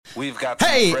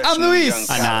Hey, I'm Luis.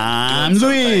 And I'm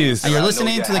Luis. And you're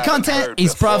listening to the Content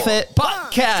is Profit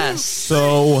podcast.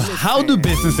 So, how do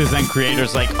businesses and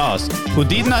creators like us, who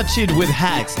did not cheat with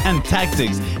hacks and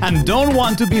tactics and don't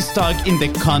want to be stuck in the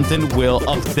content wheel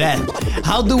of death,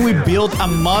 how do we build a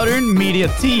modern media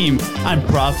team and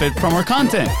profit from our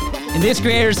content? In this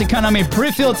creators economy,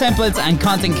 pre-filled templates and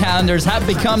content calendars have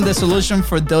become the solution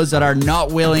for those that are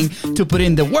not willing to put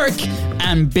in the work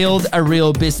and build a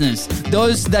real business.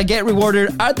 Those that get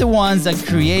rewarded are the ones that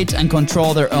create and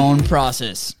control their own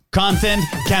process. Content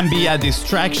can be a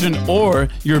distraction or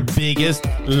your biggest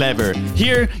lever.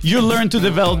 Here, you learn to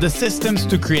develop the systems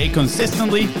to create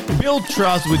consistently, build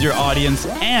trust with your audience,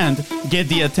 and get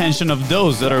the attention of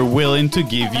those that are willing to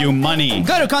give you money.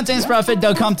 Go to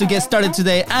contentisprofit.com to get started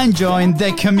today and join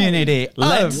the community.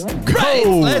 Let's go! Great.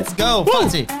 Let's go,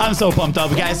 Fonzie. I'm so pumped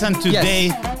up, guys, and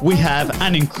today we have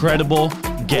an incredible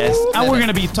guest, and we're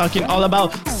gonna be talking all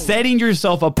about setting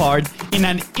yourself apart in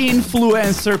an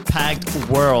influencer-packed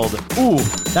world. Ooh,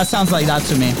 that sounds like that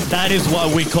to me. That is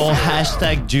what we call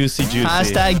hashtag juicy juicy.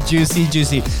 Hashtag juicy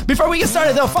juicy. Before we get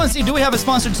started though, Fonzie, do we have a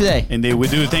sponsor today? Indeed we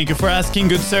do. Thank you for asking,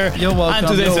 good sir. You're welcome.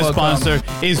 And today's sponsor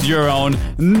is your own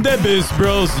The Biz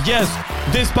Bros. Yes,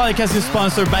 this podcast is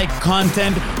sponsored by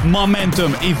Content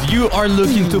Momentum. If you are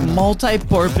looking to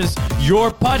multi-purpose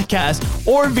your podcast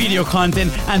or video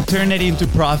content and turn it into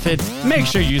profit, make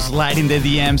sure you slide in the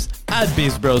DMs at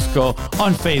BizBrosCo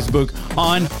on Facebook,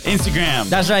 on Instagram.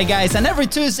 That's right, guys. And every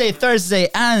Tuesday, Thursday,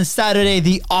 and Saturday,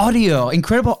 the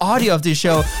incredible audio of the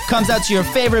show comes out to your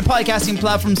favorite podcasting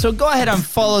platform. So go ahead and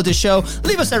follow the show,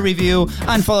 leave us a review,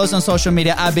 and follow us on social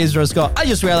media at BizBrosCo. I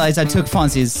just realized I took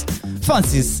Fonzie's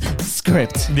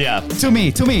script. Yeah. To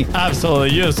me. Absolutely.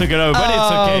 You just took it over, but it's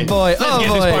okay. Boy. Let's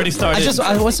get this party started.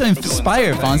 I was so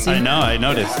inspired, Fonzie. I know, I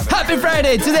noticed. Happy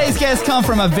Friday. Today's guests come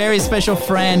from a very special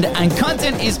friend and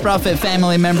Content is Profit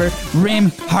family member,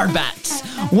 Reem Hardbat.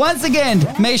 Once again,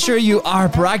 make sure you are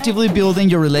proactively building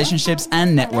your relationships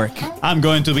and network. I'm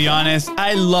going to be honest,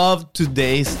 I love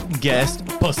today's guest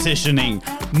positioning.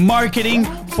 Marketing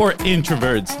for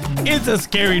introverts. It's a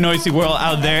scary, noisy world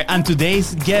out there, and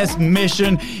today's guest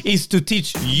mission is to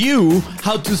teach you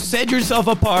how to set yourself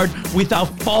apart without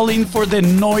falling for the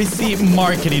noisy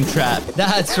marketing trap.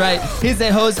 That's right. He's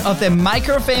the host of the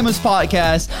Micro Famous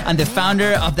podcast and the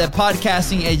founder of the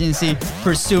podcasting agency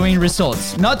Pursuing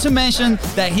Results. Not to mention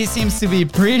that he seems to be a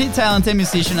pretty talented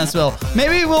musician as well.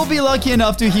 Maybe we'll be lucky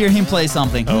enough to hear him play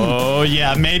something. Oh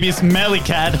yeah, maybe Smelly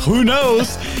Cat. Who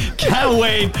knows? Can't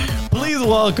wait. Please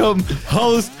welcome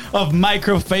host of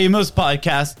Micro Famous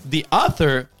podcast, the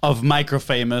author of Micro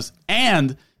Famous,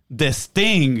 and the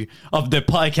sting of the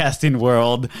podcasting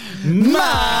world,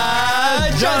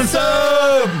 Matt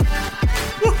Johnson.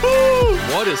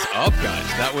 What is up, guys?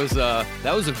 That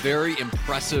was a very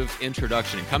impressive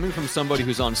introduction. And coming from somebody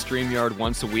who's on StreamYard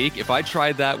once a week, if I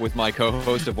tried that with my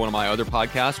co-host of one of my other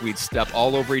podcasts, we'd step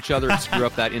all over each other and screw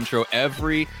up that intro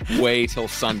every way till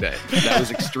Sunday. That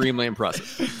was extremely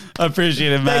impressive.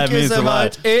 Appreciate it, man. Thank you so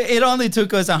much. It only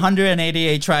took us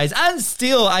 188 tries, and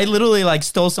still, I literally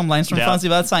stole some lines from Fonzie.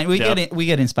 But that's fine. We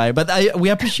get inspired, but we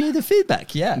appreciate the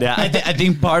feedback. Yeah. I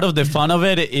think part of the fun of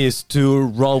it is to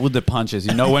roll with the punches.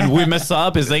 You know, when we mess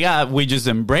up, it's like we just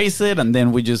embrace it, and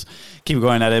then we just keep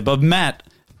going at it. But Matt,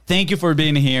 thank you for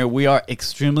being here. We are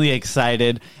extremely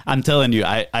excited. I'm telling you,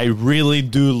 I really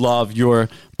do love your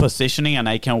positioning, and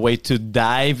I can't wait to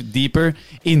dive deeper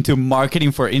into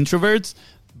marketing for introverts.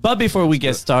 But before we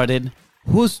get started,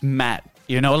 who's Matt?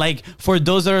 You know, for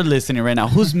those that are listening right now,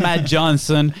 who's Matt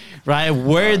Johnson, right?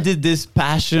 Where did this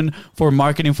passion for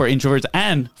marketing for introverts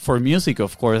and for music,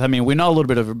 of course? I mean, we know a little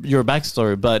bit of your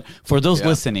backstory, but for those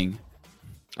listening.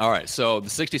 All right, so the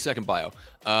 60-second bio.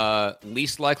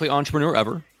 Least likely entrepreneur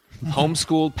ever.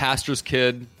 Homeschooled, pastor's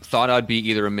kid. Thought I'd be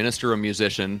either a minister or a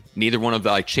musician. Neither one of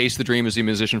them. I chased the dream as a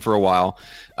musician for a while.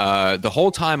 The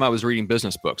whole time I was reading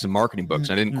business books and marketing books.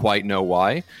 I didn't quite know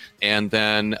why. And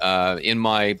then in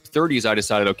my 30s, I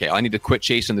decided, okay, I need to quit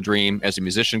chasing the dream as a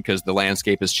musician because the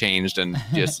landscape has changed. And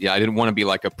just, I didn't want to be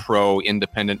like a pro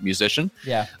independent musician.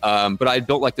 Yeah. But I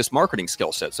built this marketing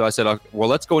skill set. So I said, well,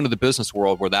 let's go into the business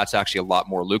world where that's actually a lot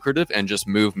more lucrative and just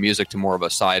move music to more of a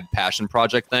side passion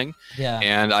project thing. Yeah.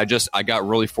 And I got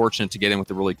really fortunate to get in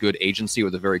with a really good agency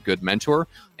with a very good mentor.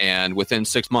 And within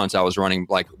 6 months, I was running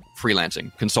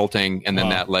freelancing, consulting, and then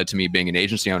that led to me being an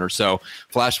agency owner. So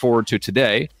flash forward to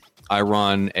today, I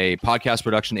run a podcast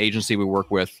production agency. We work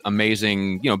with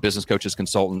amazing, business coaches,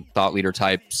 consultant, thought leader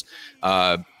types.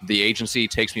 The agency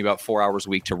takes me about 4 hours a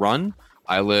week to run.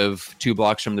 I live 2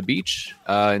 blocks from the beach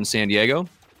in San Diego,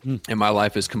 and my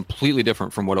life is completely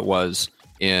different from what it was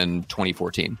in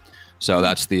 2014. So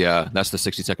that's the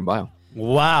 60-second bio.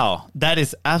 Wow, that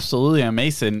is absolutely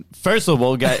amazing. First of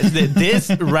all, guys, this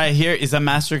right here is a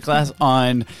masterclass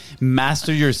on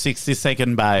master your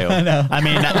 60-second bio. I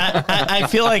mean, I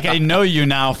feel like I know you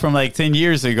now from like 10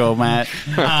 years ago, Matt.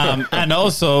 And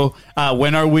also,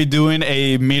 when are we doing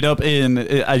a meetup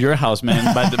at your house,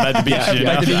 man, by the beach?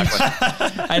 By the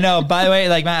beach. I know. By the way,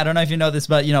 like, Matt, I don't know if you know this,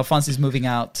 but you know, Fonzie's moving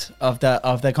out of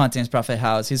the Continence Prophet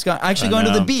house. He's going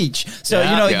to the beach. So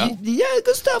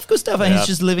good stuff. And he's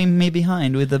just leaving me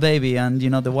behind with the baby and, you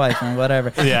know, the wife and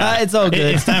whatever. It's all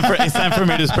good. It's time for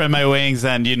me to spread my wings,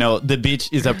 and, you know, the beach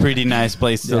is a pretty nice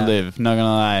place to live, not gonna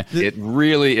lie. It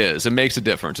really is. It makes a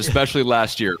difference, especially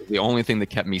last year. The only thing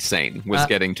that kept me sane was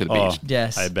getting to the beach.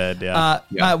 Yes. I bet,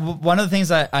 one of the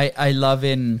things I love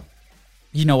in,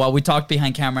 you know, what we talked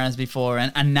behind cameras before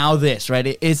and now this,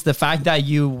 right? It's the fact that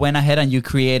you went ahead and you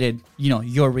created, you know,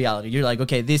 your reality. You're like,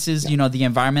 okay, this is, you know, the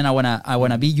environment I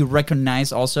wanna be. You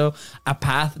recognize also a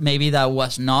path maybe that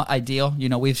was not ideal. You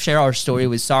know, we've shared our story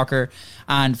with soccer,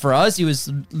 and for us, it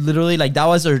was literally like that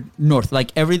was our north.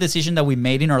 Like every decision that we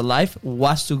made in our life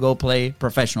was to go play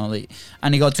professionally,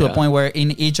 and it got to a point where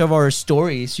in each of our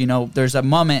stories, you know, there's a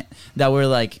moment that we're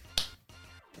like,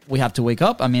 we have to wake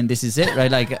up. I mean, this is it,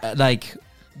 right? Like,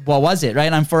 what was it,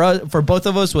 right? And for both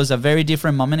of us was a very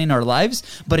different moment in our lives,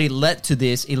 but it led to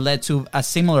this. It led to a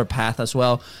similar path as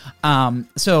well.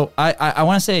 So I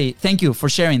want to say thank you for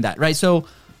sharing that, right? So,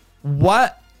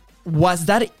 what was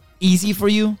that easy for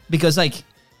you? Because like,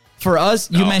 for us,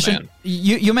 you mentioned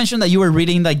you mentioned that you were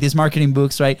reading like these marketing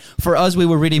books, right? For us, we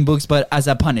were reading books, but as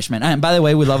a punishment. And by the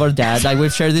way, we love our dad. Like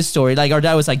we've shared this story. Like our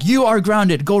dad was like, "You are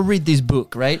grounded. Go read this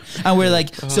book," right? And we're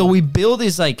like, so we build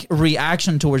this like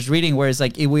reaction towards reading, where it's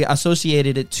like we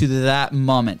associated it to that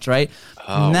moment, right?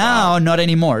 Now, not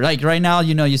anymore. Like right now,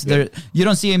 you know, you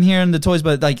don't see him here in the toys,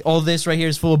 but like all this right here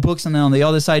is full of books, and then on the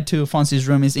other side too, Fonzie's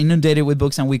room is inundated with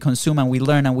books, and we consume and we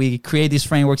learn and we create these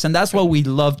frameworks, and that's what we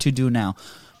love to do now.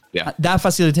 Yeah, that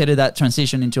facilitated that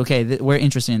transition into, okay, we're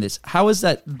interested in this. How is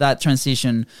that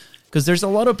transition? Because there's a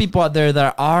lot of people out there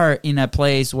that are in a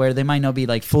place where they might not be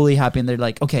like fully happy, and they're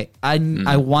like, okay,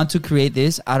 I want to create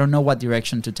this. I don't know what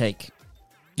direction to take.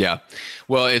 Yeah,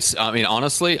 well, I mean,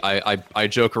 honestly, I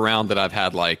joke around that I've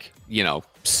had like, you know,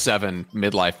 7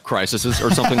 midlife crises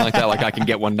or something like that. Like I can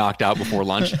get one knocked out before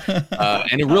lunch.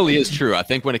 And it really is true. I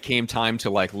think when it came time to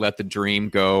like let the dream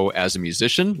go as a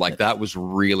musician, like that was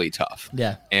really tough.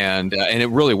 Yeah. And it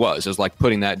really was. It was like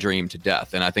putting that dream to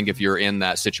death. And I think if you're in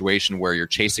that situation where you're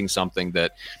chasing something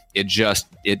that it just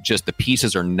the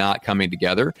pieces are not coming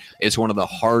together, it's one of the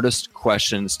hardest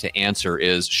questions to answer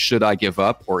is, should I give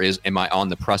up, or am I on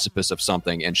the precipice of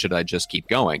something and should I just keep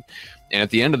going? And at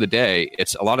the end of the day,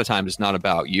 it's a lot of times it's not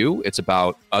about you, it's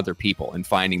about other people and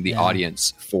finding the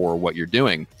audience for what you're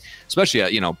doing.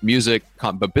 Especially, you know, music,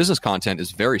 but business content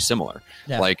is very similar.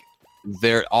 Yeah. Like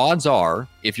their odds are,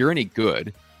 if you're any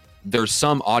good, there's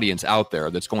some audience out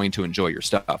there that's going to enjoy your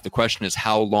stuff. The question is,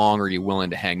 how long are you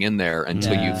willing to hang in there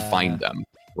until you find them,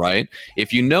 right?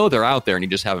 If you know they're out there and you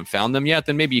just haven't found them yet,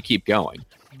 then maybe you keep going.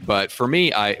 But for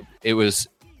me, it was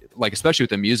like, especially with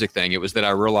the music thing, it was that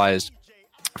I realized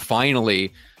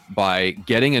finally, by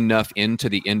getting enough into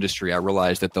the industry, I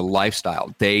realized that the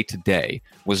lifestyle day to day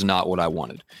was not what I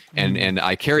wanted. And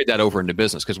I carried that over into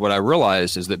business, because what I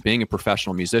realized is that being a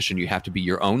professional musician, you have to be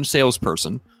your own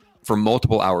salesperson for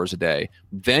multiple hours a day.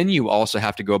 Then you also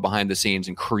have to go behind the scenes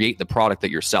and create the product that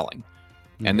you're selling.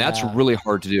 And that's really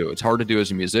hard to do. It's hard to do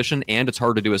as a musician, and it's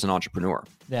hard to do as an entrepreneur.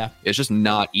 Yeah. It's just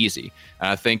not easy.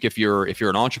 And I think if you're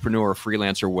an entrepreneur,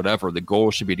 freelancer, whatever, the goal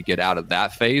should be to get out of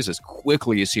that phase as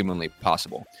quickly as humanly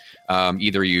possible.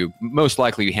 Either you most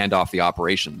likely hand off the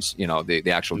operations, you know,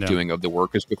 the actual doing of the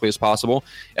work as quickly as possible.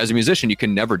 As a musician, you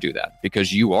can never do that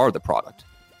because you are the product.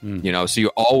 You know, so you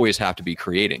always have to be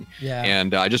creating. Yeah.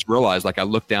 And I just realized, like, I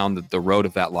looked down the road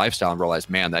of that lifestyle and realized,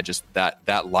 man,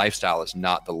 that lifestyle is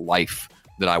not the life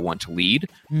that I want to lead.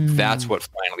 That's what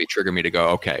finally triggered me to go,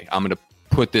 okay, I'm going to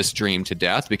put this dream to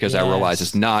death, because I realize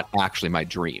it's not actually my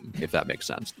dream, if that makes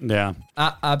sense. Yeah.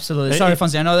 Absolutely. Sorry,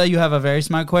 Fonzie, I know that you have a very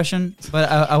smart question, but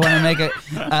I want to make it,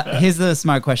 here's the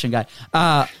smart question guy.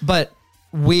 But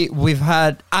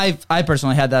I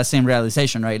personally had that same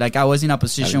realization, right? Like I was in a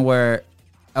position where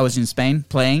I was in Spain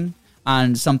playing,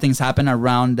 and some things happened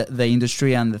around the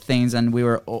industry and the things, and we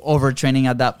were overtraining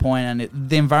at that point, and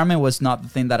the environment was not the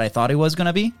thing that I thought it was going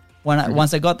to be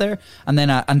once I got there. And then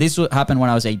and this happened when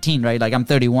I was 18, right? Like I'm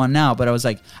 31 now, but I was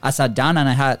like, I sat down and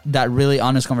I had that really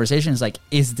honest conversation. It's like,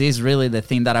 is this really the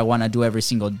thing that I want to do every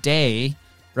single day,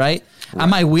 right?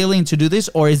 Am I willing to do this,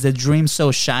 or is the dream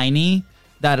so shiny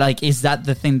that like, is that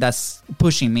the thing that's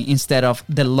pushing me instead of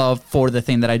the love for the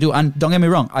thing that I do? And don't get me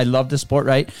wrong, I love the sport,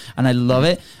 right? And I love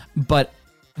it, but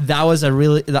that was a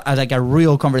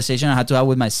real conversation I had to have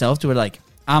with myself to like,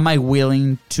 am I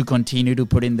willing to continue to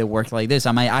put in the work like this?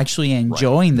 Am I actually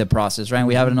enjoying the process, right?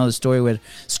 We have another story with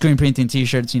screen printing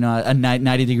t-shirts, you know, at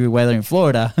 90-degree weather in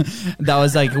Florida. That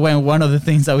was like when one of the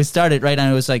things that we started, right? And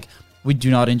it was like, we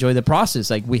do not enjoy the process.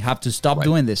 Like, we have to stop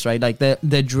doing this, right? Like,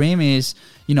 the dream is,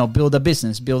 you know, build a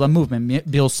business, build a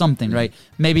movement, build something, right?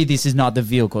 Maybe this is not the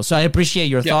vehicle. So I appreciate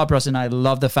your thought process, and I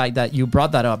love the fact that you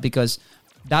brought that up, because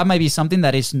that might be something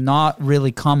that is not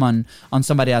really common on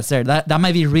somebody out there. That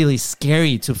might be really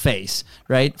scary to face,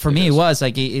 right? For me, it was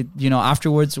like, you know,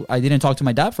 afterwards, I didn't talk to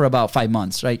my dad for about 5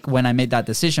 months, right? When I made that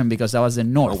decision, because that was the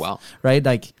north, right?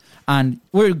 Like, and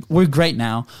we're great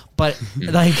now, but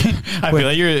like, I feel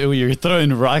like you're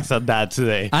throwing rocks at Dad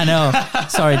today. I know.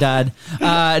 Sorry, Dad.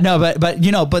 No, but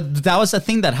you know, but that was a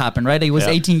thing that happened, right? It was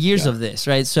 18 years of this,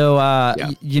 right? So,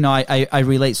 you know, I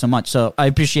relate so much. So I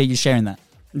appreciate you sharing that.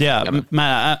 Yeah,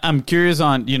 Matt, I'm curious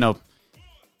on, you know,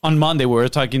 on Monday we were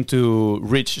talking to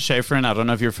Rich Schaefer, and I don't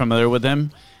know if you're familiar with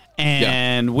him,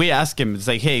 and we asked him, it's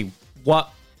like, hey,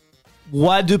 what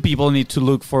do people need to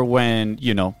look for when,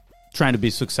 you know, trying to be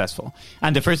successful?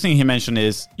 And the first thing he mentioned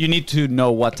is you need to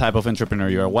know what type of entrepreneur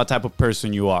you are, what type of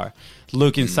person you are.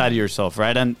 Look inside of yourself,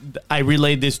 right? And I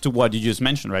relate this to what you just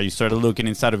mentioned, right? You started looking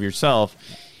inside of yourself,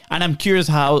 and I'm curious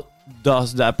how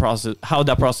that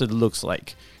process looks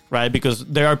like. Right, because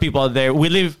there are people out there. We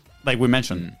live, like we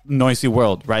mentioned, noisy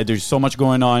world. Right, there's so much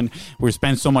going on. We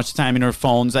spend so much time in our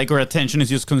phones. Like, our attention is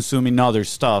just consuming other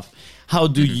stuff. How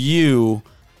do you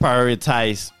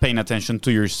prioritize paying attention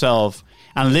to yourself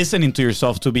and listening to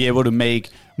yourself to be able to make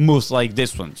moves like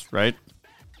this ones? Right.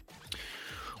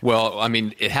 Well, I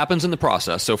mean, it happens in the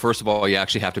process. So first of all, you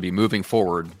actually have to be moving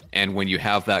forward. And when you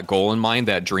have that goal in mind,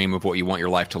 that dream of what you want your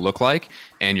life to look like,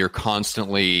 and you're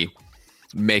constantly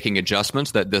making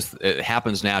adjustments, it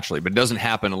happens naturally, but it doesn't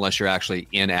happen unless you're actually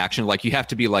in action. Like, you have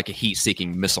to be like a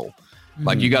heat-seeking missile.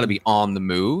 Like, you got to be on the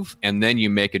move, and then you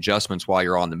make adjustments while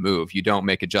you're on the move. You don't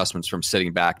make adjustments from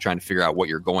sitting back trying to figure out what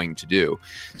you're going to do.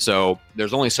 So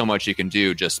there's only so much you can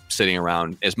do just sitting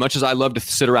around. As much as I love to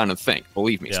sit around and think,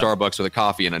 believe me, Starbucks with a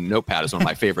coffee and a notepad is one of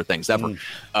my favorite things ever.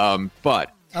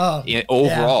 But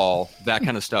overall, that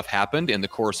kind of stuff happened in the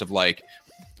course of, like,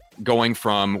 going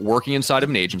from working inside of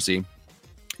an agency,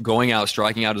 going out,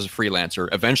 striking out as a freelancer,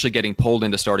 eventually getting pulled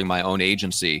into starting my own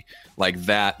agency, like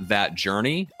that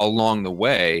journey along the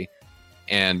way,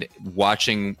 and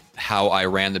watching how I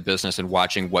ran the business and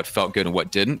watching what felt good and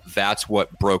what didn't. That's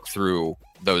what broke through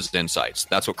those insights.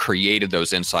 That's what created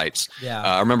those insights.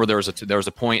 I remember there was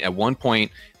a point, at one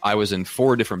point, I was in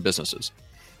 4 different businesses.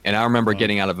 And I remember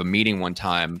getting out of a meeting one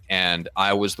time, and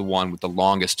I was the one with the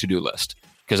longest to-do list,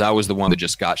 because I was the one that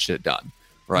just got shit done.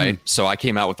 Right. So I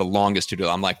came out with the longest to do.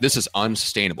 I'm like, this is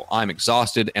unsustainable. I'm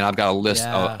exhausted, and I've got a list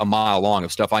a mile long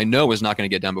of stuff I know is not going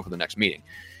to get done before the next meeting.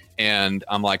 And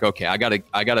I'm like, okay, I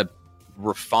gotta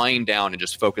refine down and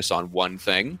just focus on one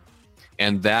thing.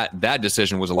 And that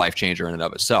decision was a life changer in and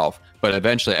of itself. But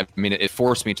eventually, I mean, it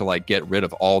forced me to, like, get rid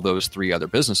of all those 3 other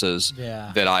businesses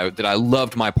that I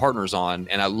loved my partners on,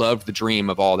 and I loved the dream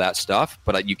of all that stuff.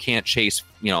 But you can't chase,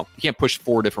 you can't push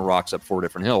 4 different rocks up 4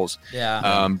 different hills.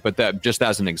 But that, just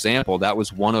as an example, that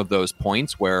was one of those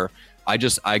points where I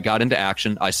got into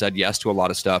action. I said yes to a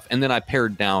lot of stuff, and then I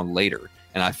pared down later.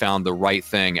 And I found the right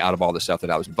thing out of all the stuff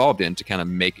that I was involved in to kind of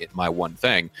make it my one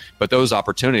thing. But those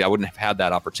opportunities, I wouldn't have had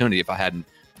that opportunity if I hadn't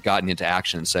gotten into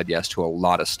action and said yes to a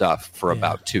lot of stuff for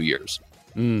about 2 years.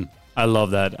 I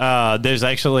love that. There's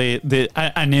actually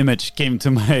an image came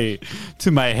to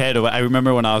my head. I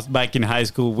remember when I was back in high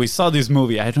school, we saw this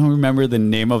movie. I don't remember the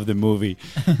name of the movie,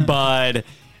 but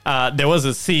there was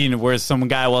a scene where some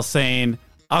guy was saying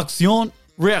 "Action,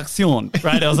 reaction,"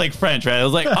 right? It was like French, right? It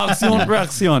was like "Action,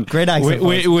 reaction." Great accent.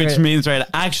 Which means, right,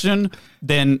 action,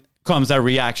 then comes a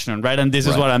reaction, right? And this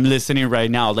is what I'm listening right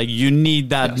now. Like, you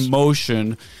need that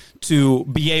motion to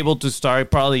be able to start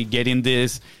probably getting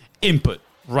this input,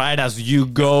 right, as you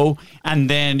go, and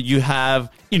then you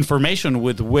have information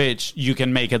with which you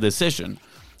can make a decision.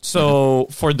 So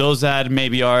for those that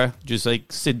maybe are just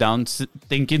like sit down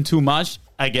thinking too much,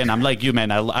 again, I'm like you,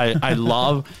 man. I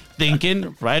love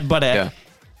thinking, right? But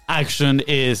action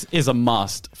is a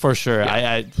must for sure.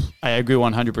 I agree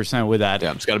 100% with that.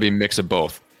 Yeah, it's got to be a mix of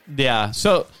both. Yeah.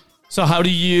 So how do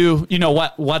you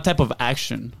what type of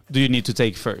action do you need to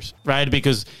take first, right?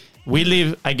 Because we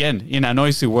live, again, in a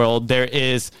noisy world. There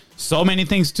is so many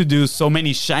things to do, so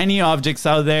many shiny objects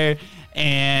out there.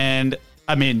 And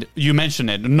I mean, you mentioned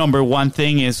it. Number one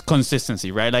thing is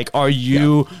consistency, right? Like, are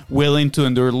you willing to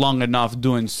endure long enough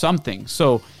doing something?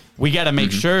 So we got to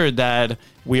make sure that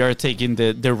we are taking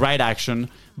the right action,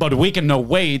 but we cannot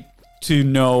wait to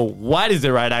know what is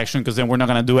the right action, because then we're not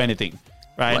going to do anything,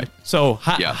 right? So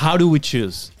how do we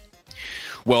choose?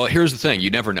 Well, here's the thing. You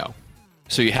never know.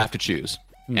 So you have to choose.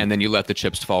 And then you let the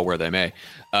chips fall where they may,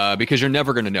 because you're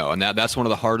never going to know. And that's one of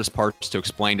the hardest parts to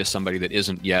explain to somebody that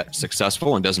isn't yet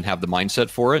successful and doesn't have the mindset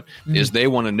for it, is they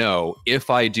want to know, if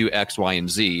I do X, Y, and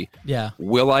Z,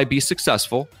 will I be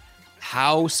successful?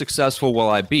 How successful will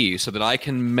I be, so that I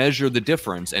can measure the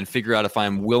difference and figure out if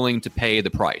I'm willing to pay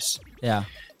the price? Yeah.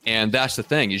 And that's the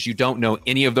thing, is you don't know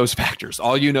any of those factors.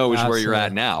 All you know is where you're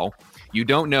at now. You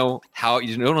don't know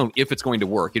you don't know if it's going to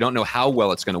work. You don't know how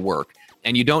well it's going to work.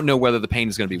 And you don't know whether the pain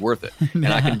is going to be worth it. And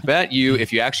I can bet you,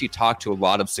 if you actually talk to a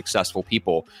lot of successful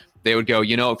people, they would go,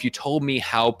 if you told me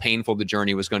how painful the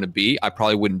journey was going to be, I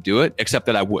probably wouldn't do it, except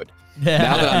that I would.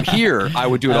 Now that I'm here, I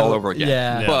would do it all over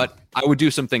again. But I would do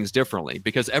some things differently,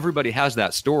 because everybody has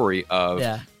that story of,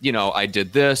 I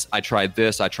did this, I tried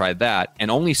that, and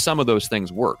only some of those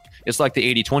things worked. It's like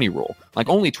the 80-20 rule. Like,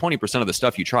 only 20% of the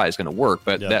stuff you try is going to work,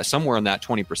 but that somewhere in that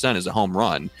 20% is a home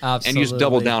run. Absolutely. And you just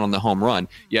double down on the home run.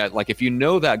 Yeah, like if you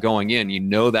know that going in,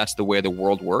 that's the way the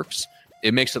world works.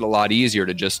 It makes it a lot easier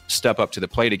to just step up to the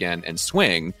plate again and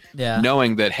swing,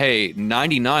 knowing that, hey,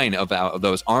 99 of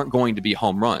those aren't going to be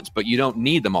home runs, but you don't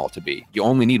need them all to be. You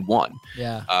only need one.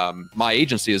 My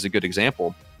agency is a good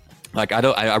example. Like,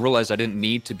 I realized I didn't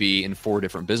need to be in 4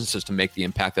 different businesses to make the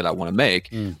impact that I want to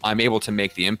make. I'm able to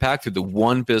make the impact through the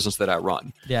one business that I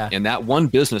run. And that one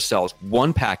business sells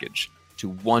one package to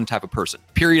one type of person.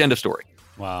 Period. End of story.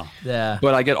 Wow. Yeah.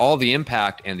 But I get all the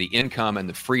impact and the income and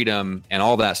the freedom and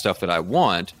all that stuff that I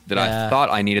want, that I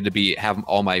thought I needed to have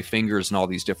all my fingers and all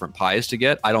these different pies to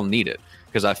get. I don't need it,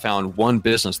 because I found one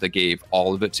business that gave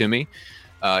all of it to me.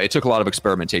 It took a lot of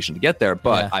experimentation to get there,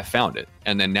 but I found it.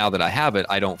 And then now that I have it,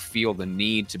 I don't feel the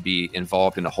need to be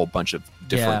involved in a whole bunch of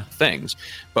different things.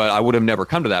 But I would have never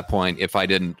come to that point if I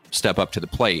didn't step up to the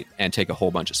plate and take a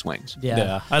whole bunch of swings.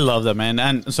 Yeah. I love that, man.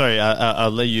 And sorry, I'll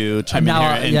let you chime in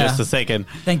here in just a second.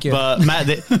 Thank you. But Matt,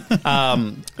 it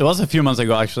was a few months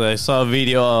ago, actually. I saw a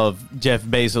video of Jeff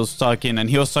Bezos talking, and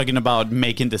he was talking about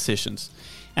making decisions.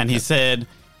 And he said,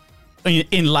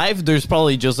 in life, there's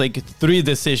probably just like 3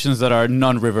 decisions that are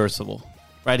non-reversible,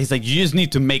 right? He's like, you just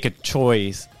need to make a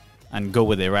choice and go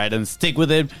with it, right? And stick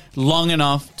with it long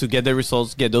enough to get the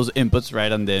results, get those inputs,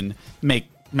 right? And then make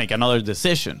another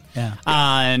decision.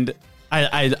 And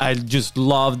I just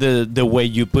love the way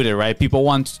you put it, right? People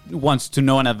wants to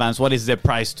know in advance what is the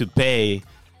price to pay,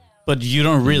 but you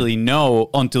don't really know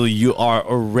until you are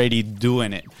already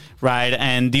doing it, right?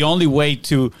 And the only way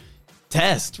to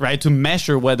test, right, to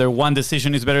measure whether one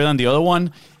decision is better than the other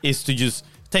one, is to just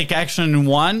take action in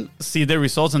one, see the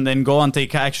results, and then go and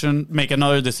take action, make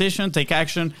another decision, take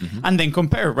action, and then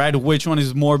compare, right, which one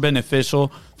is more beneficial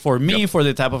for me, for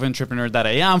the type of entrepreneur that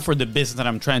I am, for the business that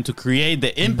I'm trying to create,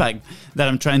 the impact that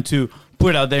I'm trying to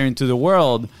put out there into the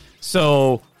world.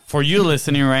 So for you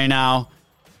listening right now,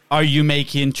 are you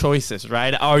making choices,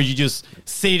 right? Are you just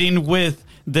sitting with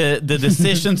the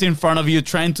decisions in front of you,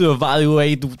 trying to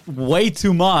evaluate way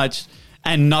too much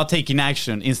and not taking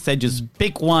action? Instead, just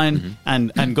pick one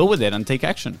and go with it and take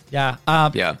action.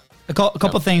 A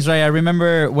couple things, right? I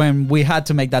remember when we had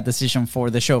to make that decision for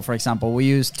the show, for example, we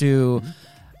used to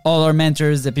all our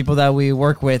mentors, the people that we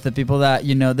work with, the people that,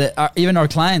 that are even our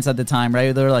clients at the time,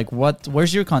 right? They're like,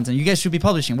 where's your content? You guys should be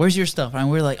publishing. Where's your stuff? And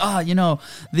we're like,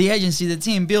 the agency, the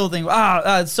team building,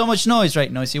 so much noise,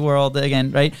 right? Noisy world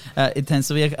again, right? It tends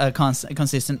to be a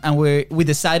consistent. And we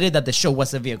decided that the show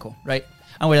was the vehicle, right?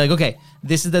 And we're like, okay,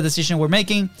 this is the decision we're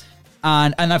making.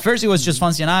 And at first it was just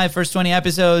Fonzie and I, first 20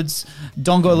 episodes.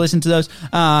 Don't go listen to those.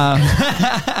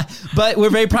 But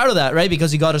we're very proud of that, right?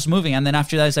 Because it got us moving. And then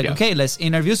after that, it's like, okay, let's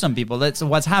interview some people.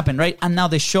 What's happened, right? And now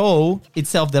the show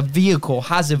itself, the vehicle,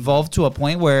 has evolved to a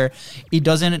point where it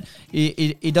doesn't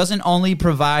only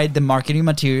provide the marketing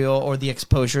material or the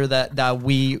exposure that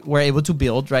we were able to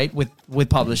build, right, with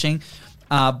publishing.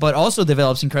 But also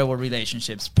develops incredible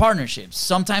relationships, partnerships,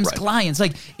 sometimes clients.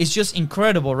 Like, it's just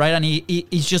incredible, right? And it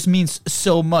just means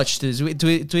so much to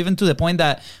even to the point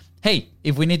that, hey,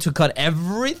 if we need to cut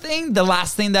everything, the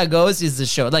last thing that goes is the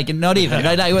show. Like, not even,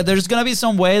 right? Like, there's going to be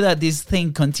some way that this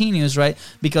thing continues, right?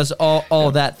 Because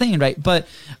all that thing, right? But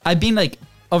I've been like,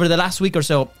 over the last week or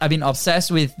so, I've been obsessed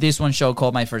with this one show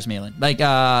called My First Million. Like,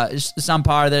 some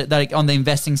part that like on the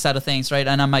investing side of things, right?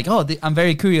 And I'm like, I'm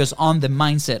very curious on the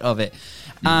mindset of it.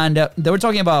 And they were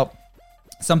talking about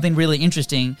something really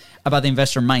interesting about the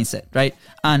investor mindset, right?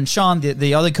 And Sean,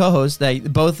 the other co-host,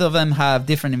 both of them have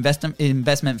different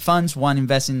investment funds. One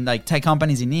invests in like tech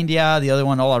companies in India, the other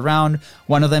one all around.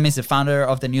 One of them is the founder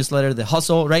of the newsletter, The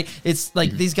Hustle, right? It's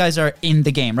like these guys are in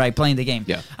the game, right? Playing the game.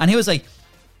 Yeah. And he was like,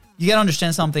 you got to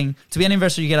understand something. To be an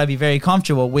investor, you got to be very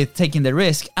comfortable with taking the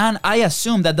risk. And I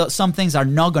assume that some things are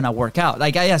not going to work out.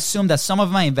 Like I assume that some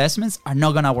of my investments are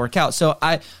not going to work out. So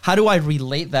how do I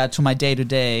relate that to my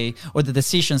day-to-day or the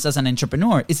decisions as an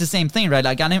entrepreneur? It's the same thing, right?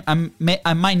 Like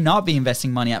I might not be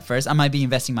investing money at first. I might be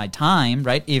investing my time,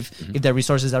 right? If the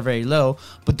resources are very low.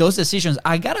 But those decisions,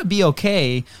 I got to be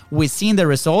okay with seeing the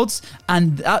results.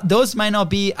 And those might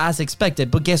not be as expected.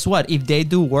 But guess what? If they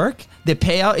do work, the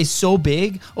payout is so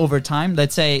big over time.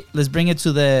 Let's bring it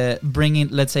to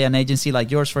let's say an agency like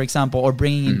yours, for example, or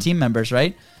bringing in team members,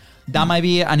 right? That might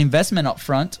be an investment up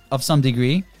front of some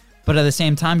degree, but at the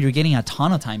same time, you're getting a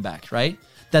ton of time back, right?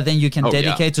 That then you can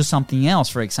dedicate to something else,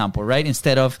 for example, right?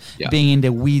 Instead of being in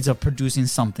the weeds of producing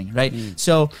something, right?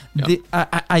 So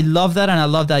I love that. And I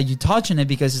love that you touch on it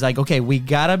because it's like, okay, we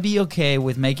gotta be okay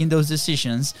with making those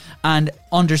decisions and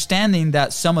understanding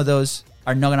that some of those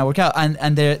are not going to work out.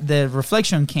 And the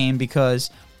reflection came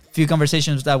because a few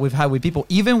conversations that we've had with people,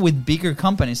 even with bigger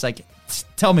companies, like,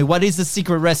 tell me, what is the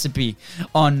secret recipe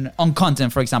on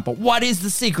content, for example? What is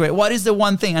the secret? What is the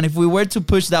one thing? And if we were to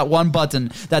push that one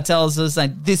button that tells us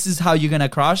like, this is how you're going to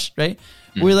crush, right?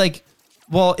 We're like,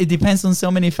 well, it depends on so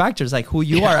many factors, like who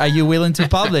you are. Are you willing to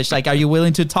publish? Like, are you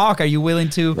willing to talk? Are you willing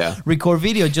to record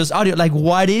video, just audio? Like,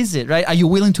 what is it, right? Are you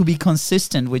willing to be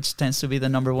consistent, which tends to be the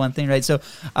number one thing, right? So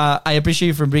I appreciate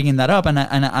you for bringing that up. And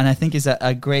I think it's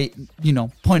a great,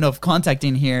 point of contact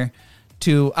in here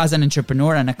to, as an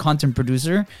entrepreneur and a content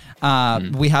producer,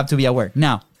 we have to be aware.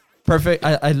 Now, perfect.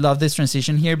 I love this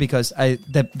transition here because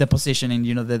the positioning,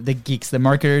 the geeks, the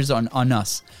marketers on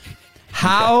us.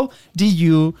 How did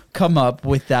you come up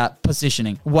with that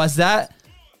positioning? Was that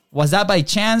by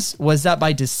chance? Was that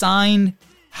by design?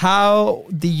 How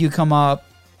did you come up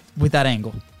with that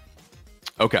angle?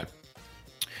 Okay.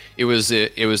 It was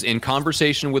in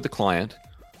conversation with the client,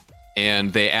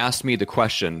 and they asked me the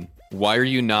question, why are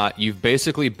you not, you've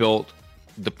basically built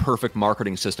the perfect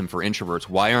marketing system for introverts.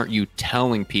 Why aren't you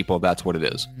telling people that's what it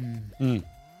is?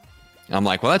 I'm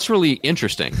like, well, that's really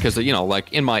interesting because,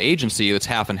 like in my agency, it's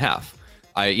half and half.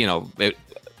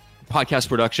 Podcast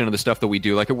production and the stuff that we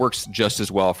do, like it works just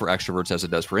as well for extroverts as it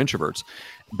does for introverts.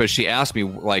 But she asked me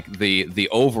like the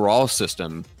overall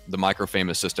system, the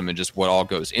microfamous system, and just what all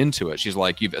goes into it. She's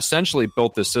like, you've essentially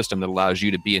built this system that allows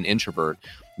you to be an introvert,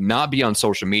 not be on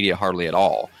social media hardly at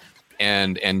all,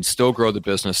 and still grow the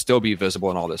business, still be visible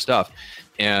and all this stuff.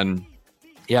 And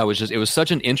yeah, it was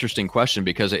such an interesting question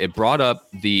because it brought up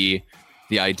the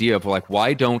idea of like,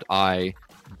 why don't I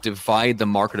divide the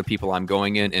market of people I'm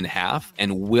going in half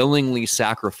and willingly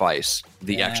sacrifice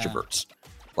the extroverts?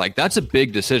 Like that's a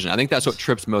big decision. I think that's what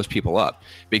trips most people up,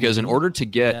 because in order to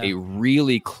get a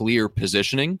really clear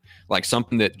positioning, like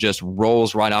something that just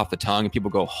rolls right off the tongue and people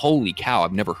go, holy cow,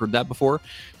 I've never heard that before.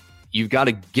 You've got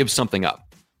to give something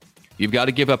up. You've got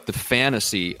to give up the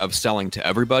fantasy of selling to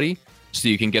everybody so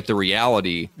you can get the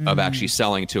reality of actually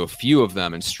selling to a few of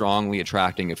them and strongly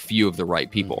attracting a few of the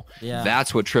right people.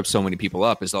 That's what trips so many people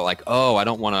up, is they're like, oh, I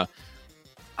don't want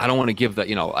to give that,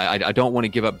 I don't want to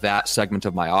give up that segment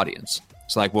of my audience.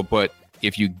 It's like, well, but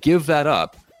if you give that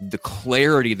up, the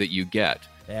clarity that you get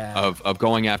of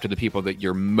going after the people that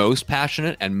you're most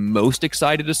passionate and most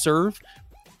excited to serve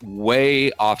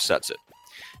way offsets it.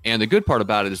 And the good part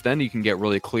about it is then you can get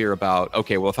really clear about,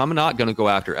 okay, well, if I'm not going to go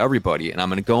after everybody and I'm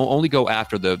going to only go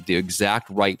after the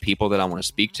exact right people that I want to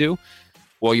speak to,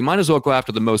 well, you might as well go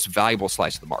after the most valuable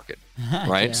slice of the market,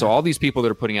 right? So all these people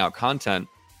that are putting out content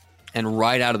and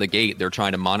right out of the gate, they're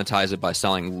trying to monetize it by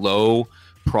selling low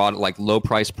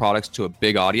price products to a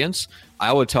big audience.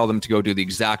 I would tell them to go do the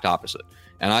exact opposite.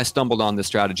 And I stumbled on this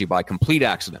strategy by complete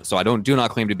accident. So I do not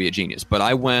claim to be a genius, but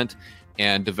I went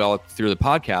and developed through the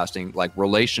podcasting, like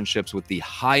relationships with the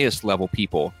highest level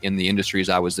people in the industries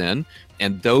I was in.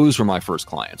 And those were my first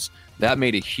clients. That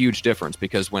made a huge difference,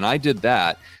 because when I did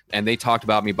that and they talked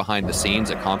about me behind the scenes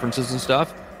at conferences and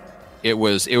stuff, it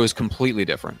was completely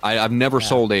different. I've never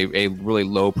sold a really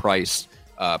low price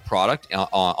product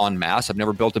en masse. I've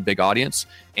never built a big audience,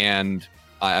 and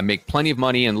I make plenty of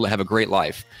money and have a great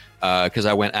life because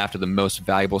I went after the most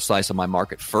valuable slice of my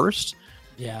market first.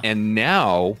 And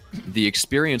now the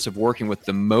experience of working with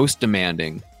the most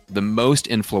demanding, the most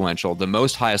influential, the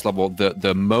most highest level,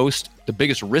 the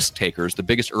biggest risk takers, the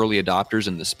biggest early adopters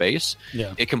in the space,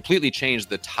 it completely changed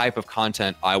the type of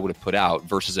content I would have put out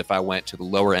versus if I went to the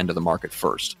lower end of the market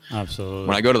first. Absolutely.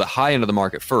 When I go to the high end of the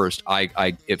market first,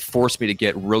 it forced me to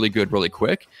get really good really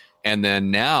quick. And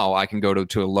then now I can go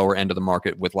to a lower end of the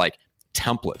market with like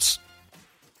templates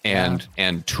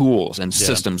and tools and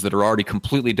systems that are already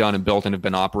completely done and built and have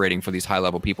been operating for these high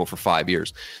level people for 5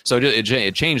 years. So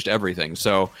it changed everything.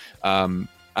 So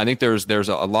I think there's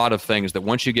a lot of things that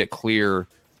once you get clear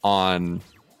on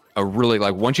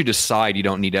once you decide you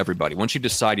don't need everybody, once you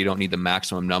decide you don't need the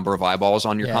maximum number of eyeballs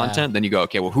on your content, then you go,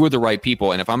 okay, well, who are the right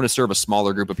people? And if I'm going to serve a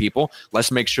smaller group of people, let's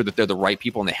make sure that they're the right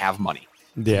people and they have money.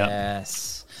 Yeah.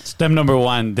 Yes. Step number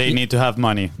one, they need to have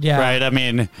money. Yeah. Right? I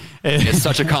mean, it's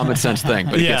such a common sense thing,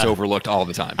 but it gets overlooked all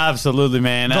the time. Absolutely,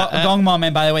 man. Gong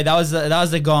moment, by the way. That was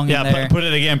the gong in there. Put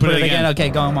it again. Put it again. Okay,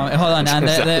 gong moment. Hold on. And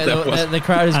the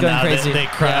crowd is going crazy. The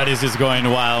crowd is just going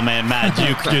wild, man. Matt,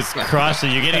 you just crushed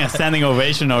it. You're getting a standing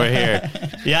ovation over here.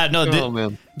 Yeah,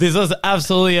 no, this was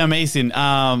absolutely amazing.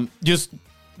 Just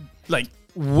like,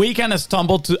 we kind of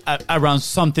stumbled around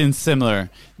something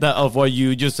similar of what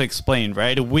you just explained,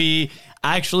 right? We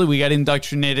got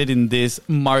indoctrinated in this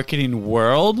marketing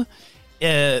world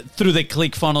through the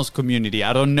ClickFunnels community.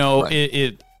 I don't know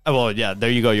well, yeah, there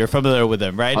you go. You're familiar with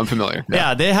them, right? I'm familiar.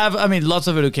 Yeah, they have, lots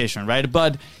of education, right?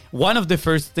 But one of the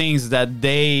first things that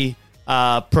they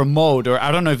promote, or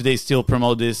I don't know if they still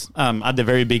promote this at the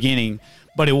very beginning,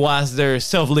 but it was their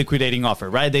self-liquidating offer,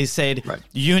 right? They said,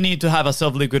 you need to have a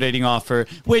self-liquidating offer,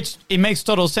 which it makes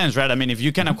total sense, right? I mean, if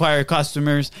you can acquire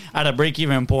customers at a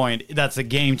break-even point, that's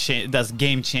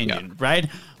game-changing, right?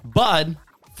 But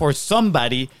for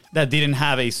somebody that didn't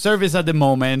have a service at the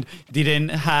moment, didn't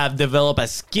have developed a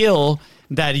skill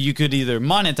that you could either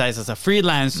monetize as a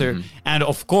freelancer, and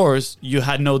of course, you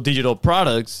had no digital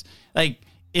products, like,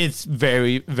 it's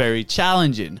very, very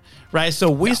challenging, right?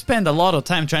 So we spend a lot of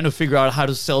time trying to figure out how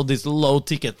to sell these low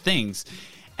ticket things.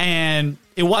 And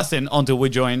it wasn't until we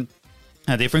joined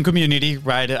a different community,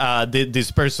 right?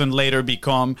 This person later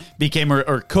became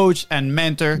our coach and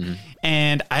mentor.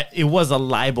 And it was a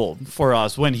light bulb for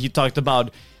us when he talked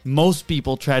about most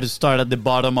people try to start at the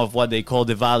bottom of what they call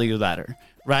the value ladder,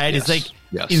 right? It's like,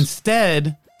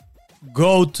 instead,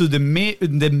 go to the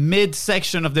mid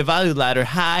section of the value ladder,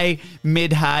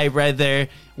 mid, high, right there,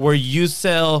 where you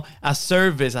sell a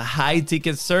service, a high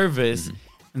ticket service,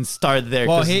 and start there,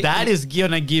 because that is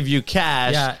gonna give you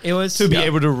cash to be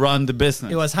able to run the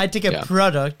business. It was high ticket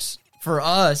product for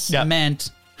us meant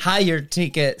higher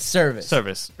ticket service,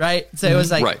 right? So it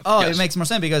was like, it makes more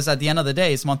sense because at the end of the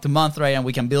day, it's month to month, right? And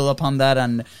we can build upon that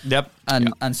and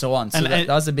so on. So that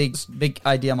was a big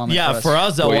idea moment. Yeah, for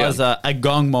us that was a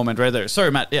gong moment right there.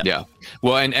 Sorry, Matt. Yeah.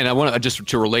 Well, and I want to just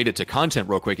to relate it to content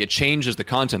real quick. It changes the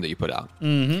content that you put out.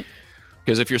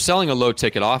 Because if you're selling a low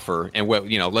ticket offer, and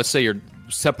let's say you're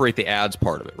separate the ads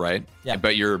part of it, right? Yeah.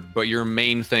 But your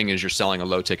main thing is you're selling a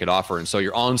low ticket offer, and so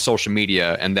you're on social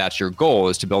media, and that's your goal,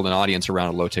 is to build an audience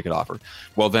around a low ticket offer.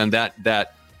 Well, then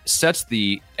that sets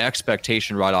the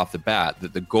expectation right off the bat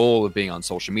that the goal of being on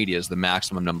social media is the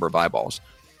maximum number of eyeballs,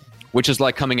 which is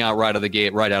like coming out right out of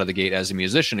the gate as a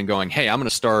musician and going, hey, I'm going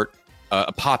to start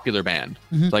a popular band.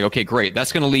 It's like, okay, great.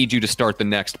 That's going to lead you to start the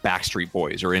next Backstreet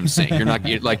Boys or NSYNC.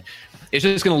 You're like, it's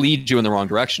just going to lead you in the wrong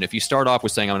direction. If you start off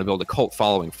with saying, I'm going to build a cult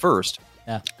following first,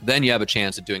 then you have a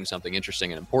chance at doing something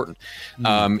interesting and important.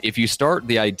 If you start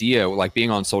the idea, like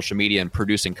being on social media and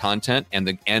producing content, and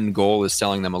the end goal is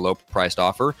selling them a low-priced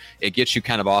offer, it gets you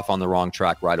kind of off on the wrong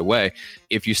track right away.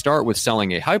 If you start with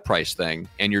selling a high-price thing,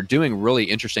 and you're doing really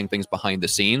interesting things behind the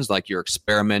scenes, like you're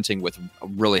experimenting with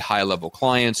really high-level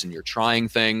clients, and you're trying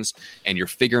things, and you're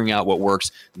figuring out what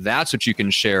works, that's what you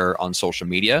can share on social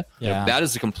media. That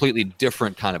is a completely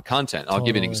different kind of content. I'll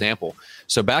give you an example.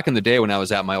 So back in the day when I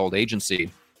was at my old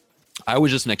agency, I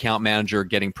was just an account manager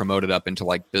getting promoted up into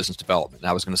like business development.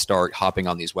 I was going to start hopping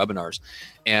on these webinars.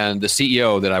 And the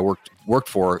CEO that I worked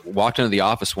for walked into the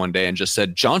office one day and just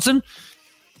said, Johnson,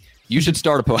 you should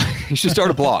start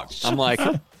a blog. I'm like,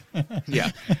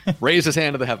 raise his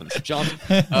hand to the heavens. Johnson.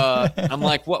 I'm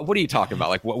like, what are you talking about?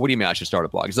 Like, what do you mean I should start a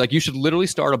blog? He's like, you should literally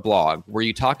start a blog where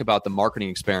you talk about the marketing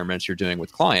experiments you're doing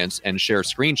with clients and share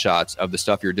screenshots of the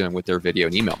stuff you're doing with their video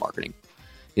and email marketing.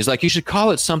 He's like, you should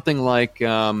call it something like,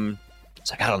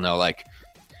 it's like, I don't know, like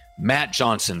Matt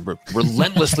Johnson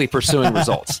relentlessly pursuing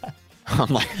results. I'm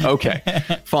like, okay,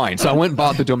 fine. So I went and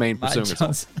bought the domain Pursuing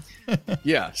Results.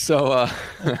 Yeah. So,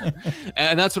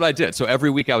 and that's what I did. So every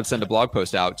week I would send a blog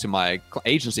post out to my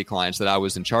agency clients that I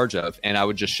was in charge of, and I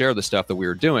would just share the stuff that we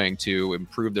were doing to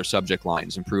improve their subject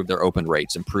lines, improve their open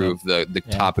rates, improve the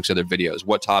topics of their videos,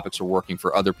 what topics are working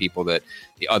for other people that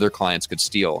the other clients could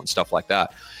steal and stuff like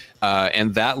that.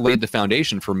 And that laid the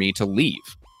foundation for me to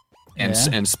leave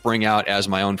and spring out as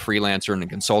my own freelancer and a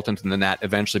consultant. And then that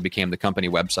eventually became the company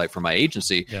website for my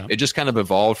agency. Yeah. It just kind of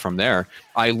evolved from there.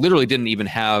 I literally didn't even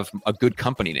have a good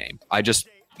company name. I just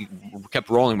kept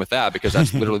rolling with that because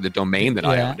that's literally the domain that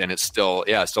I owned. And it's still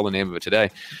the name of it today.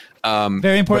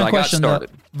 Very important question.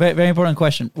 Very, very important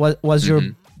question. Was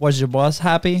your boss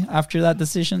happy after that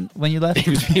decision when you left?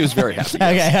 He was very happy.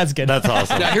 Okay, that's good. That's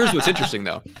awesome. Now, here's what's interesting,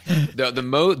 though.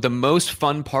 The most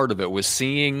fun part of it was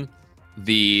seeing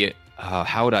the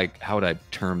how would I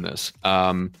term this?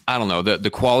 I don't know. The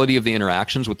quality of the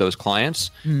interactions with those clients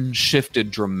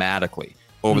shifted dramatically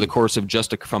over the course of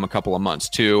from a couple of months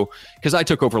because I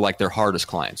took over like their hardest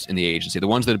clients in the agency, the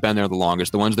ones that had been there the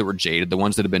longest, the ones that were jaded, the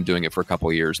ones that had been doing it for a couple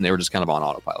of years, and they were just kind of on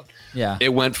autopilot. Yeah. It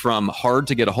went from hard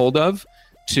to get a hold of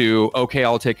to, okay,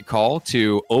 I'll take a call,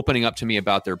 to opening up to me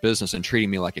about their business and treating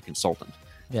me like a consultant.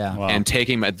 Yeah. Wow. And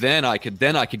taking then I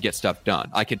could get stuff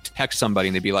done. I could text somebody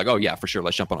and they'd be like, oh yeah, for sure,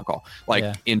 let's jump on a call.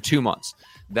 In 2 months.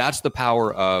 That's the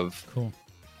power of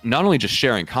not only just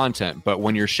sharing content, but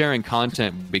when you're sharing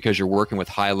content because you're working with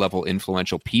high level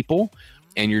influential people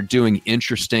and you're doing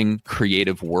interesting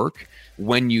creative work,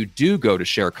 when you do go to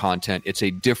share content, it's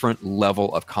a different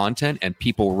level of content and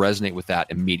people resonate with that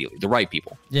immediately. The right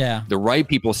people. Yeah. The right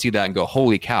people see that and go,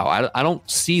 holy cow, I don't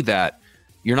see that.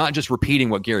 You're not just repeating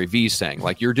what Gary Vee's saying.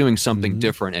 Like, you're doing something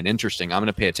different and interesting. I'm going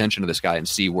to pay attention to this guy and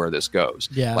see where this goes.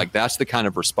 Yeah. Like, that's the kind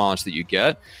of response that you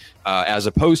get, as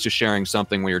opposed to sharing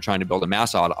something when you're trying to build a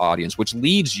mass audience, which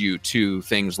leads you to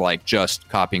things like just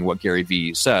copying what Gary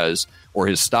Vee says or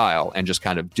his style and just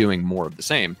kind of doing more of the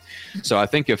same. So I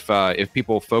think if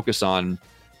people focus on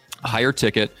higher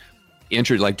ticket,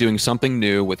 like doing something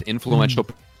new with influential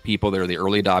people that are the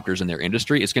early adopters in their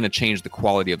industry, it's going to change the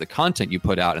quality of the content you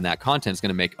put out, and that content is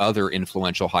going to make other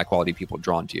influential, high quality people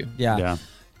drawn to you. Yeah.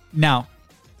 Now,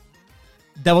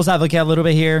 devil's advocate a little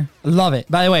bit here. Love it.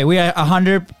 By the way, we are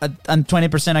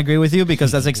 120% agree with you,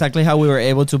 because that's exactly how we were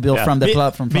able to build from the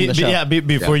platform, from the show. Yeah,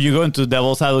 before you go into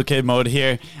devil's advocate mode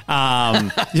here,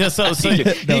 so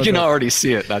you can already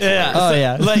see it. That's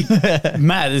like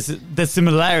Matt, the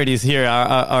similarities here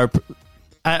are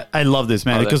I love this,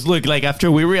 man, because look, like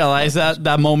after we realized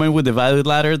that moment with the value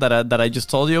ladder that I just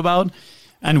told you about,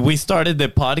 and we started the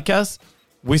podcast,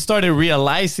 we started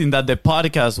realizing that the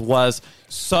podcast was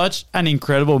such an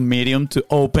incredible medium to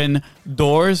open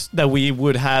doors that we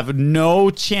would have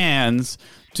no chance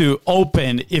to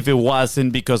open if it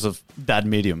wasn't because of that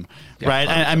medium, right?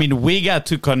 And, I mean, we got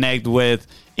to connect with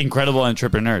incredible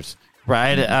entrepreneurs,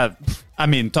 right? I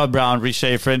mean, Todd Brown, Rich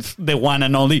Schaefer, the one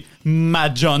and only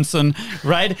Matt Johnson,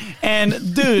 right?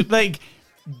 And dude, like,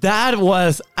 that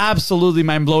was absolutely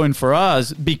mind-blowing for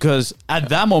us, because at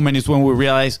that moment is when we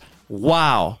realized,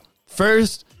 wow,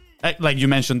 first, like you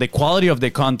mentioned, the quality of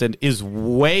the content is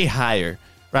way higher,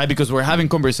 right? Because we're having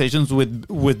conversations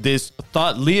with these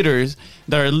thought leaders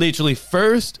that are literally,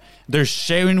 first, they're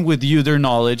sharing with you their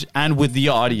knowledge and with the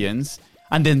audience.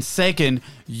 And then second,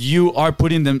 you are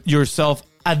putting yourself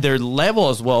at their level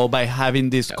as well by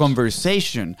having this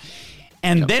conversation.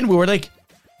 And then we were like,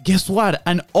 guess what?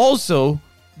 And also,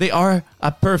 they are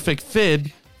a perfect fit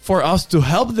for us to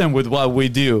help them with what we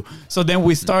do. So then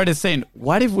we started saying,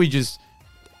 what if we just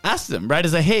ask them, right?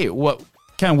 It's like, hey, what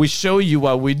can we show you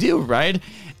what we do, right?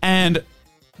 And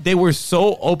they were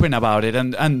so open about it.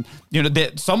 And you know,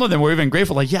 some of them were even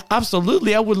grateful, like, yeah,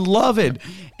 absolutely, I would love it.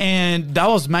 And that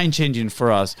was mind-changing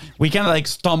for us. We kind of like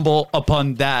stumble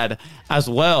upon that as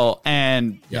well.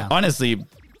 And honestly,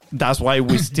 that's why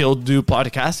we still do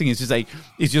podcasting. It's just like,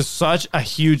 it's just such a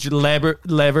huge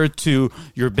lever to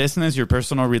your business, your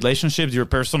personal relationships, your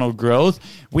personal growth.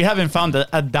 We haven't found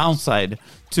a downside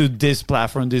to this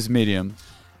platform, this medium.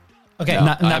 Okay,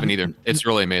 no, I haven't either. It's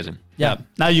really amazing. Yeah.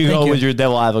 Now you go with your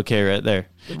devil advocate right there.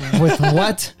 With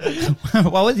what?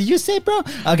 What did you say, bro?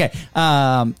 Okay.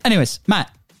 Anyways,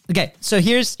 Matt. Okay. So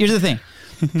here's the thing.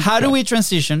 How do we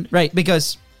transition, right?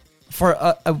 Because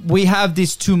for we have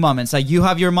these two moments. Like, you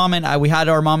have your moment. We had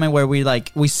our moment where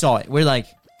we saw it. We're like,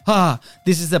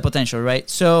 this is the potential, right?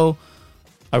 So.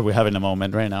 Are we having a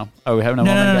moment right now? Are we having a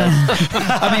moment? No.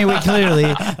 I mean, we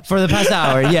clearly, for the past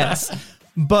hour, yes.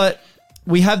 But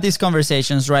we have these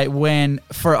conversations, right? When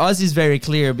for us it's very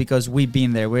clear because we've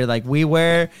been there. We're like, we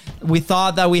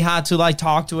thought that we had to like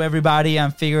talk to everybody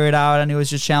and figure it out, and it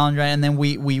was just challenging, right? And then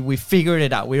we figured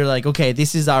it out. We were like, okay,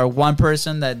 this is our one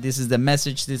person, that this is the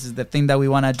message, this is the thing that we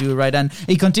want to do, right? And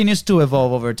it continues to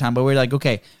evolve over time, but we're like,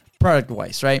 okay, product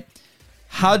wise, right?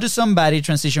 How does somebody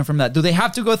transition from that? Do they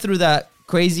have to go through that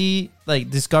crazy like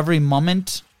discovery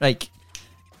moment, like,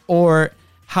 or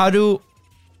how do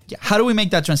we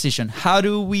make that transition? How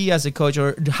do we as a coach,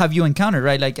 or have you encountered,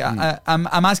 right? Like I'm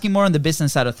asking more on the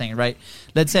business side of things, right?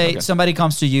 Let's say somebody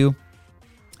comes to you.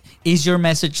 Is your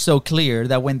message so clear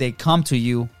that when they come to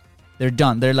you, they're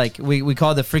done? They're like, we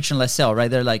call it the frictionless sell, right?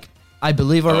 They're like, I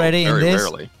believe already in this.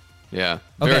 Rarely. Yeah.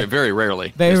 Okay. Very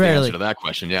rarely. Very is the rarely. answer to that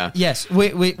question. Yeah. Yes.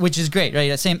 Which is great,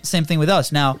 right? Same thing with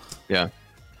us. Now, Yeah.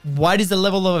 what is the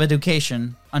level of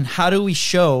education, and how do we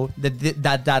show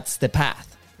that that's the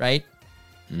path, right?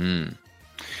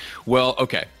 Well,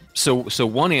 okay. So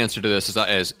one answer to this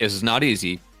is not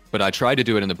easy, but I tried to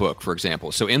do it in the book, for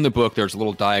example. So in the book, there's a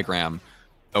little diagram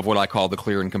of what I call the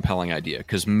clear and compelling idea.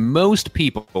 Because most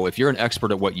people, if you're an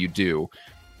expert at what you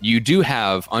do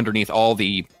have underneath all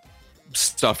the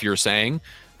stuff you're saying,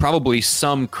 probably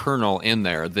some kernel in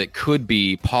there that could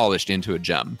be polished into a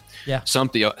gem. Yeah.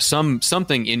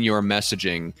 Something in your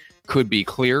messaging could be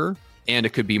clear, and it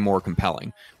could be more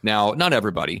compelling. Now, not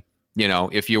everybody. You know,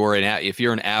 if you're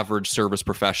an average service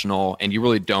professional and you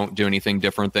really don't do anything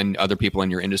different than other people in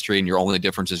your industry, and your only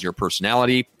difference is your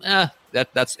personality,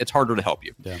 it's harder to help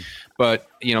you. Yeah. But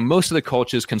you know, most of the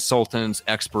coaches, consultants,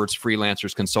 experts,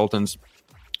 freelancers, consultants,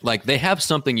 like they have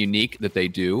something unique that they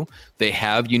do. They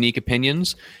have unique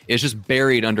opinions. It's just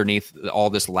buried underneath all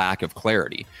this lack of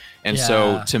clarity. And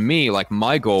so, to me, like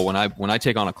my goal when I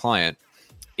take on a client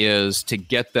is to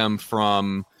get them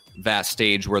from that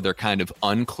stage where they're kind of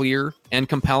unclear and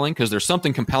compelling, because there's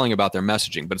something compelling about their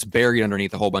messaging, but it's buried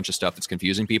underneath a whole bunch of stuff that's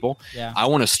confusing people. Yeah. I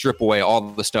want to strip away all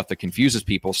the stuff that confuses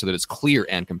people so that it's clear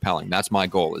and compelling. That's my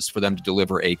goal, is for them to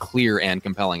deliver a clear and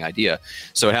compelling idea.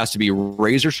 So it has to be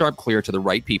razor sharp clear to the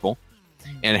right people,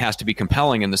 and it has to be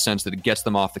compelling in the sense that it gets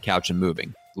them off the couch and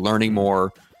moving, learning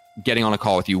more, getting on a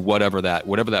call with you, whatever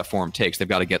that form takes. They've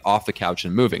got to get off the couch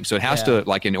and moving. So it has to,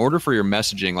 like, in order for your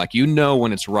messaging, like, you know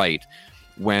when it's right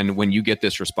when you get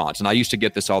this response. And I used to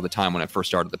get this all the time when I first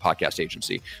started the podcast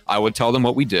agency. I would tell them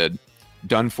what we did,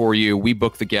 done for you. We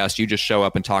book the guest. You just show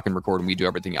up and talk and record, and we do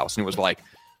everything else. And it was like,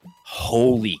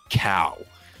 holy cow,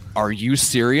 are you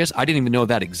serious? I didn't even know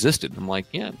that existed. I'm like,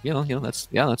 yeah, that's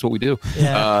what we do.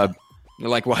 Yeah. They're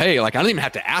like, well, hey, like I don't even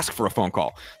have to ask for a phone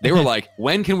call. They were like,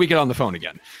 when can we get on the phone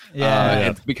again?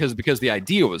 Yeah. Because the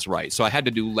idea was right. So I had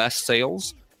to do less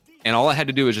sales. And all I had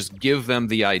to do is just give them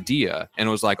the idea. And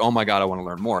it was like, oh my God, I want to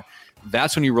learn more.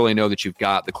 That's when you really know that you've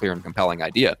got the clear and compelling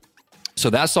idea.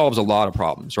 So that solves a lot of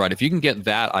problems, right? If you can get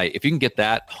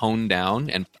that honed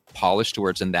down and polished to where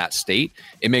it's in that state,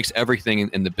 it makes everything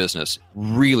in the business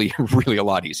really, really a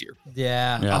lot easier.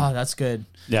 Yeah. Oh, that's good.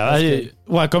 Yeah.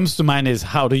 What comes to mind is,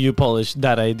 how do you polish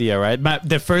that idea, right?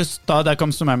 The first thought that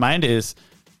comes to my mind is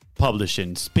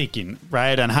publishing, speaking,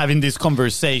 right? And having these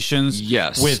conversations.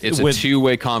 Yes, it's a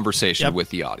two-way conversation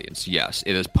with the audience. Yes,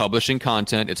 it is publishing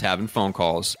content, it's having phone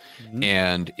calls,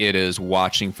 and it is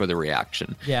watching for the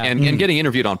reaction. Yeah. And getting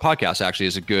interviewed on podcasts actually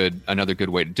is another good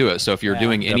way to do it. So if you're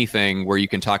doing anything where you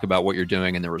can talk about what you're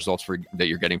doing and the results that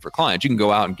you're getting for clients, you can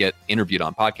go out and get interviewed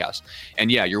on podcasts.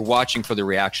 And yeah, you're watching for the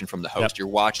reaction from the host. You're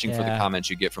watching for the comments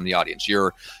you get from the audience.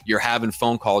 You're having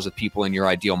phone calls with people in your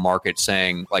ideal market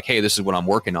saying like, hey, this is what I'm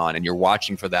working on. And you're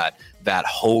watching for that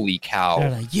holy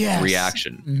cow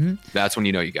reaction. That's when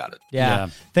you know you got it. Yeah.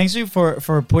 Thanks you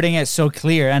for putting it so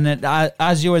clear. And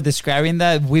as you were describing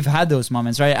that, we've had those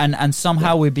moments, right? And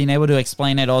somehow we've been able to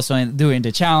explain it also during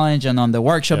the challenge and on the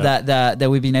workshop that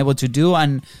we've been able to do.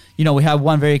 And you know, we have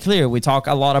one very clear. We talk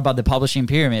a lot about the publishing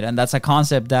pyramid, and that's a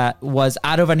concept that was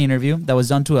out of an interview that was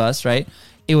done to us, right?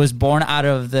 It was born out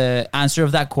of the answer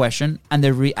of that question, and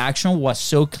the reaction was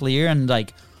so clear and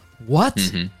like, what?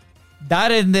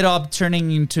 That ended up turning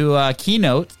into a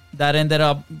keynote. That ended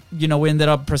up, we ended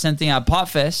up presenting at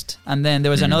Podfest. And then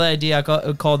there was another idea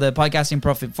called the Podcasting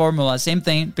Profit Formula. Same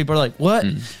thing. People are like, what?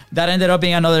 That ended up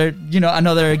being another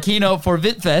keynote for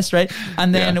VidFest, right?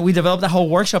 And then we developed a whole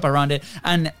workshop around it.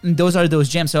 And those are those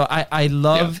gems. So I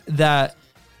love that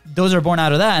those are born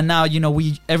out of that. And now,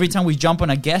 every time we jump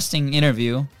on a guesting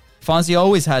interview, Fonzie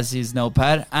always has his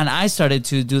notepad. And I started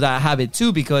to do that habit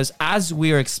too, because as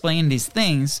we are explaining these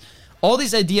things, all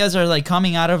these ideas are like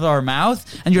coming out of our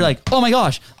mouth, and you're like, oh my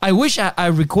gosh, I wish I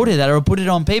recorded that or put it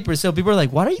on paper. So people are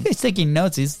like, what are you guys taking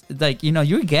notes? It's like,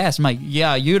 you're a guest. I'm like,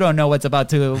 yeah, you don't know what's about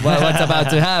to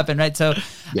happen, right? So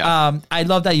I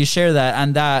love that you share that,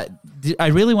 and that I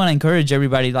really want to encourage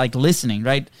everybody like listening,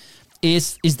 right?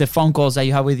 Is the phone calls that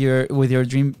you have with your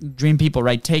dream people,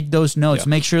 right? Take those notes.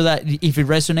 Make sure that if it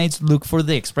resonates, look for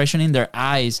the expression in their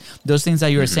eyes. Those things that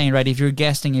you were saying, right? If you're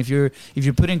guesting, if you're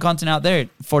putting content out there,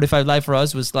 45 Live for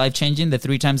us was life changing the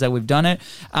 3 times that we've done it,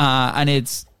 and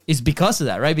it's because of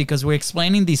that, right? Because we're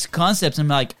explaining these concepts and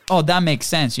like, oh, that makes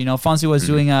sense. Fonzie was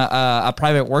doing a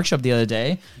private workshop the other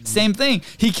day. Same thing.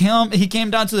 He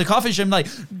came down to the coffee shop and like,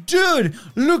 dude,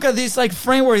 look at this like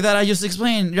framework that I just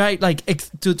explained, right? Like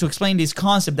to explain this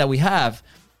concept that we have.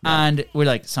 And we're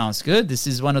like, sounds good. This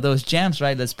is one of those gems,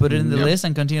 right? Let's put it in the list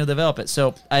and continue to develop it.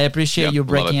 So I appreciate you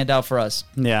breaking it down for us.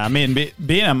 Yeah, I mean,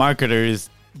 being a marketer is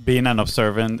being an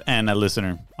observant and a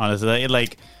listener, honestly.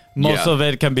 Like, most of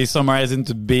it can be summarized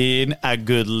into being a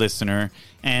good listener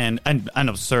and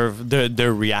observe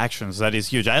their reactions. That is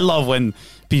huge. I love when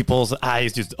people's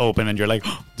eyes just open and you're like,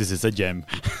 oh, this is a gem.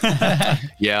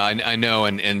 Yeah, I know.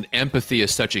 And empathy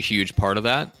is such a huge part of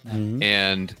that.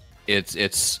 And it's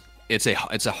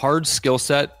a hard skill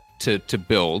set to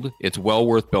build. It's well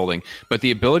worth building. But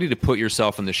the ability to put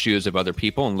yourself in the shoes of other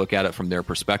people and look at it from their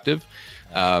perspective,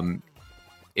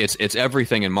 it's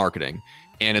everything in marketing.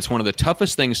 And it's one of the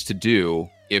toughest things to do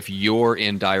if you're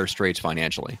in dire straits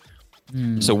financially.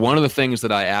 So one of the things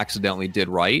that I accidentally did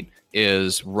right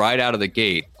is right out of the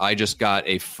gate, I just got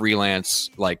a freelance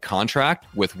like contract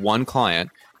with one client.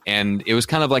 And it was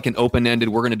kind of like an open-ended,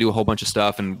 we're going to do a whole bunch of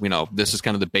stuff. And, this is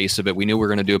kind of the base of it. We knew we were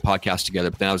going to do a podcast together,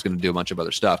 but then I was going to do a bunch of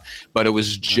other stuff. But it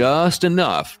was just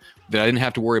enough that I didn't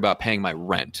have to worry about paying my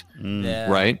rent.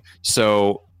 Right?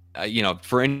 So...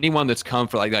 for anyone that's come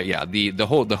for like that, the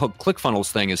whole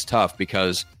ClickFunnels thing is tough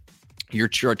because you're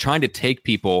trying to take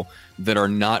people that are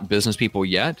not business people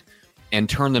yet and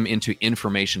turn them into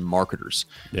information marketers.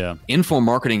 Yeah. Info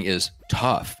marketing is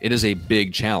tough. It is a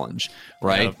big challenge,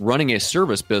 right? Yep. Running a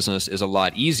service business is a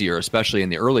lot easier, especially in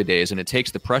the early days, and it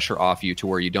takes the pressure off you to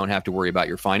where you don't have to worry about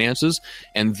your finances.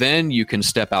 And then you can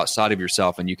step outside of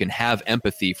yourself and you can have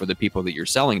empathy for the people that you're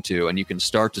selling to, and you can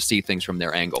start to see things from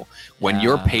their angle. When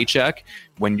your paycheck,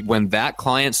 when that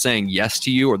client saying yes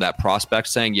to you or that prospect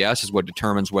saying yes is what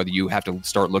determines whether you have to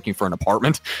start looking for an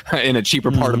apartment in a cheaper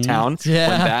part of town.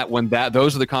 When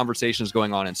those are the conversations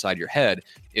going on inside your head,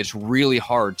 it's really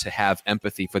hard to have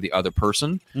empathy for the other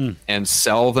person and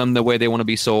sell them the way they want to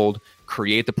be sold,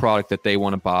 create the product that they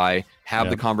want to buy, have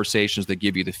the conversations that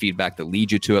give you the feedback that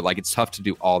lead you to it. Like, it's tough to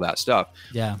do all that stuff.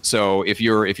 Yeah. So if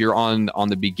you're on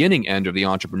the beginning end of the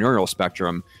entrepreneurial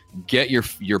spectrum, get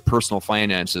your personal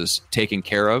finances taken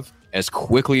care of as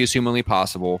quickly as humanly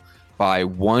possible by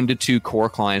 1 to 2 core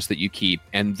clients that you keep,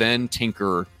 and then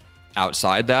tinker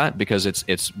outside that, because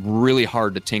it's really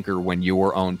hard to tinker when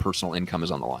your own personal income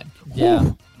is on the line.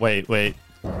 Yeah. Wait.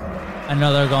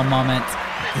 Another goal moment.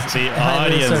 The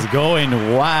audience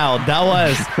going wild. That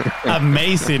was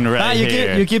amazing, right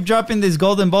here. You keep dropping these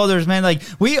golden boulders, man. Like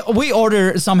we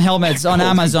order some helmets on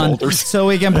Amazon so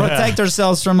we can protect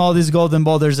ourselves from all these golden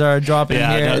boulders that are dropping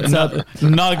here.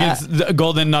 Nuggets,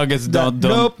 golden nuggets don't.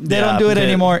 Nope, they don't do it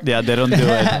anymore. Yeah, they don't do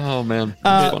it. Oh man,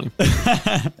 that's funny.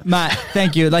 Matt,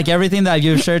 thank you. Like everything that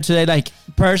you've shared today, like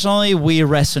personally, we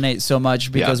resonate so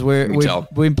much because we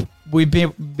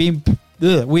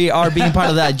are being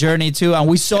part of that journey too, and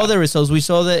we saw the results. We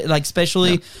saw that, like,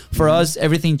 especially for us,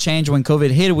 everything changed when COVID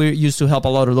hit. We used to help a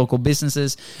lot of local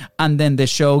businesses, and then the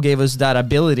show gave us that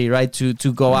ability, right, to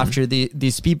go after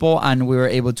these people, and we were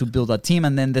able to build a team.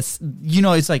 And then this,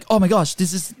 it's like, oh my gosh,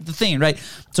 this is the thing, right?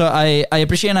 So I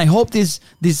appreciate, and I hope this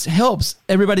helps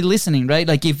everybody listening, right?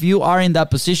 Like, if you are in that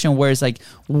position where it's like,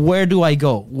 where do I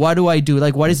go? What do I do?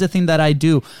 Like, what is the thing that I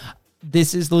do?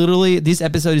 This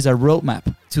episode is a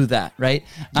roadmap to that, right?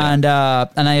 Yeah.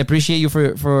 And I appreciate you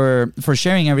for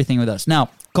sharing everything with us. Now,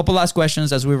 couple last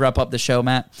questions as we wrap up the show,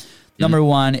 Matt. Number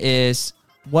one is,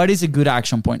 what is a good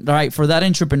action point, right, for that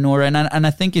entrepreneur? And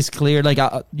I think it's clear. Like,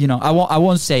 I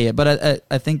won't say it, but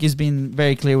I think it's been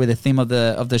very clear with the theme of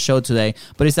the show today.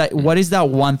 But it's that, what is that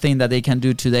one thing that they can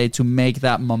do today to make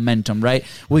that momentum, right?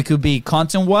 We could be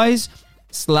content wise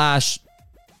 /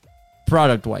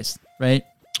 product wise, right?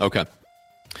 Okay.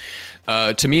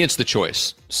 To me, it's the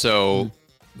choice. So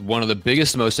one of the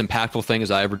biggest, most impactful things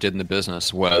I ever did in the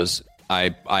business was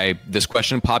this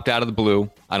question popped out of the blue.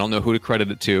 I don't know who to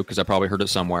credit it to because I probably heard it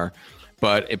somewhere.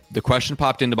 But the question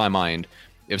popped into my mind.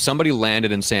 If somebody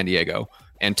landed in San Diego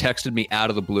and texted me out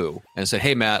of the blue and said,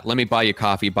 hey, Matt, let me buy you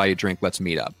coffee, buy you a drink, let's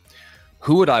meet up.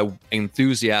 who would I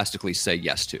enthusiastically say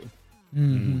yes to?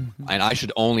 And I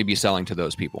should only be selling to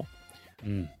those people.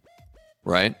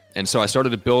 Right? And so I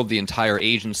started to build the entire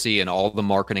agency and all the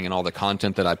marketing and all the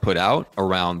content that I put out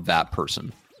around that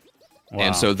person. Wow.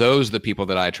 And so those are the people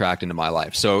that I attract into my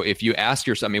life. So if you ask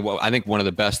yourself, I mean, well, I think one of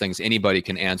the best things anybody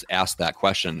can ask that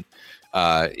question.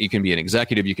 You can be an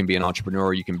executive, you can be an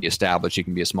entrepreneur, you can be established, you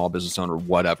can be a small business owner,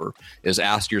 whatever, is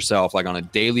ask yourself, like on a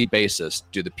daily basis,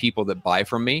 do the people that buy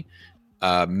from me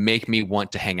make me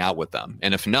want to hang out with them?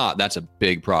 And if not, that's a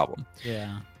big problem.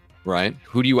 Yeah. Right?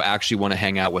 Who do you actually want to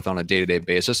hang out with on a day-to-day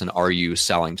basis, and are you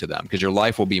selling to them? Because your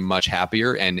life will be much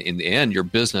happier, and in the end, your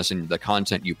business and the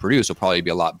content you produce will probably be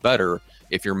a lot better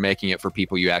if you're making it for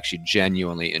people you actually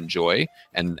genuinely enjoy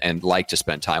and like to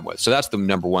spend time with. So that's the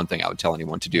number one thing I would tell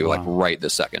anyone to do, like right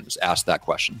this second, is ask that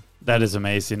question. That is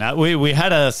amazing. We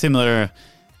had a similar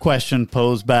question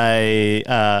posed by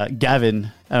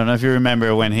Gavin. I don't know if you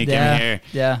remember when he came here.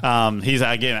 Yeah. He's,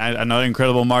 again, another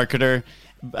incredible marketer.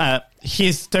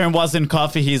 His term wasn't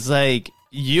coffee. He's like,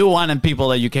 you wanted people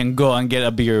that you can go and get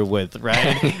a beer with,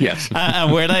 right? Yes.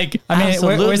 And we're like, I mean,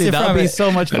 absolutely, where's he that from? would be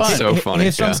so much fun. That's so funny.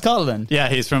 He's from Yeah. Scotland. Yeah,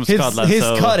 he's from Scotland. He's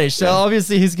so, Scottish, so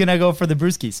obviously he's gonna go for the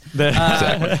brewskis.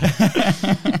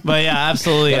 Exactly. But yeah,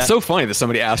 absolutely. It's so funny that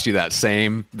somebody asked you the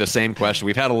same question.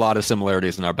 We've had a lot of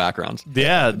similarities in our backgrounds.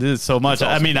 Yeah, this is so much.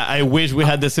 Awesome. I mean, I wish we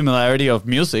had the similarity of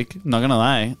music. Not gonna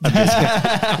lie,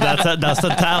 that's a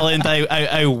talent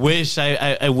I wish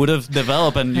I would have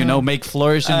developed and make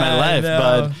flourish in my life.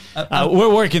 know. But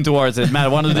we're working towards it,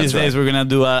 man. One of these That's days we're gonna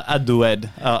do a duet.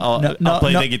 I'll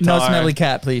play the guitar. No smelly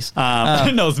cat, please.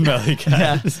 No smelly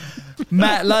cat. Yeah.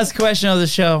 Matt, last question of the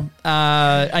show.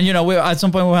 And we at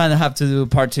some point we're gonna have to do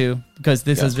part 2 because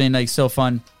this has been like so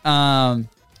fun.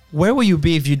 Where will you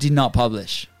be if you did not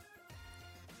publish?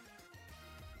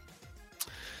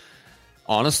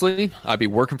 Honestly, I'd be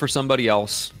working for somebody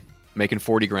else, making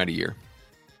 $40,000 a year.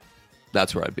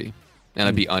 That's where I'd be, and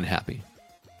I'd be unhappy.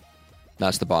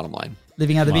 That's the bottom line.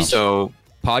 Living at the beach. So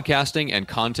podcasting and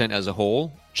content as a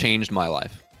whole changed my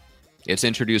life. It's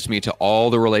introduced me to all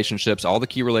the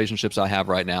key relationships I have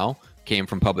right now came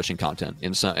from publishing content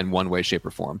in one way, shape,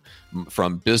 or form.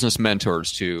 From business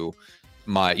mentors to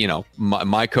my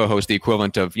co-host, the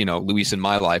equivalent of, Luis in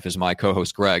my life is my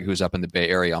co-host, Greg, who's up in the Bay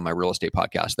Area on my real estate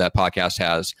podcast. That podcast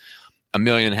has 1.5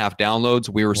 million downloads.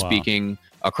 We were speaking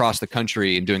across the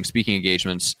country and doing speaking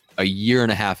engagements 1.5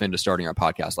 years into starting our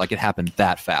podcast. Like, it happened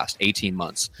that fast, 18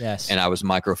 months. Yes. And I was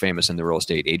micro famous in the real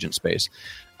estate agent space.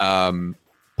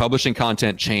 Publishing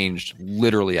content changed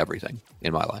literally everything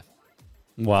in my life.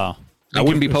 Wow. I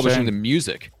wouldn't be publishing the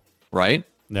music, right?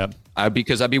 Yep.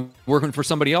 Because I'd be working for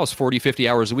somebody else 40, 50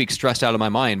 hours a week, stressed out of my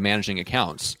mind, managing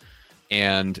accounts.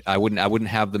 And I wouldn't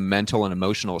have the mental and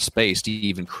emotional space to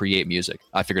even create music.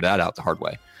 I figured that out the hard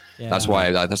way. Yeah. That's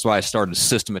why I started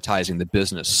systematizing the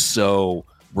business so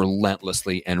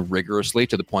relentlessly and rigorously,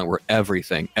 to the point where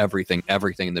everything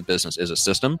in the business is a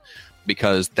system,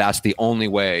 because that's the only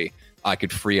way I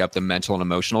could free up the mental and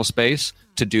emotional space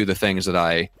to do the things that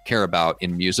I care about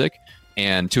in music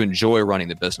and to enjoy running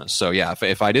the business. So yeah,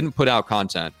 if I didn't put out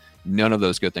content, none of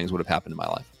those good things would have happened in my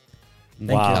life.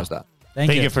 Wow. How's that?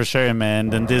 Thank you for sharing,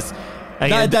 man. And this,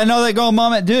 I know that goal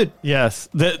moment, dude. yes,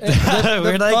 we're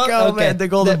like, oh man, the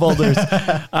golden boulders.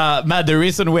 Matt, the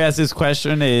reason we ask this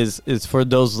question is for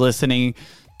those listening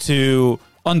to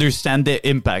understand the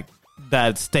impact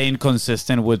that staying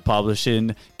consistent with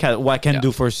publishing can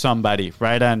do for somebody,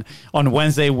 right? And on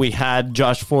Wednesday we had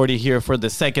Josh Forty here for the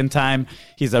second time.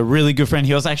 He's a really good friend.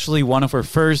 He was actually one of our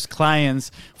first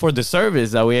clients for the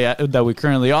service that we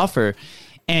currently offer.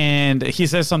 And he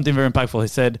says something very impactful. He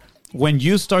said, when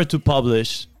you start to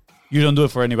publish, you don't do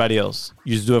it for anybody else.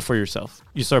 You just do it for yourself.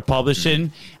 You start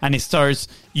publishing and it starts,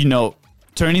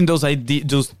 turning those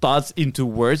thoughts into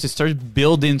words. It starts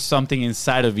building something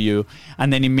inside of you.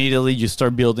 And then immediately you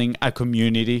start building a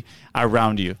community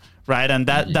around you, right? And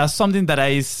that's something that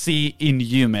I see in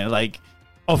you, man. Like,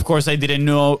 of course, I didn't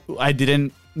know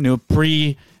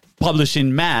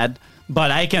pre-publishing Matt, but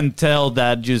I can tell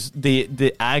that just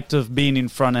the act of being in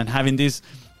front and having these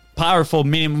powerful,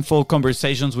 meaningful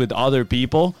conversations with other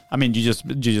people. I mean, you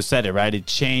just said it, right? It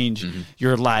changed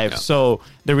your life. Yeah. So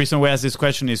the reason we ask this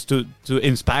question is to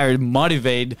inspire,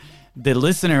 motivate the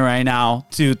listener right now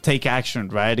to take action,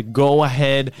 right? Go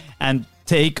ahead and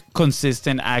take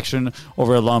consistent action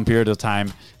over a long period of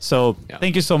time. So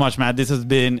thank you so much, Matt. This has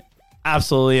been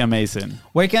absolutely amazing.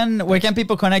 Where can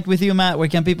people connect with you, Matt? Where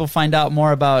can people find out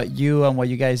more about you and what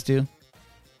you guys do?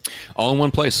 All in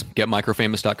one place.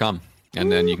 GetMicrofamous.com. And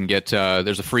then you can get,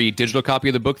 there's a free digital copy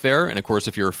of the book there. And of course,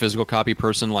 if you're a physical copy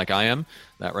person like I am,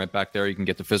 that right back there, you can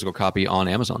get the physical copy on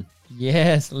Amazon.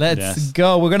 Yes, let's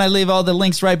go. We're going to leave all the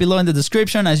links right below in the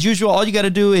description. As usual, all you got to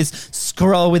do is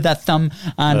scroll with that thumb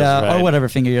and or whatever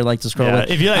finger you like to scroll with.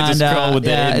 If you like to scroll with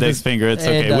the index finger, it's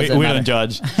okay. We don't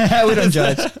judge. We don't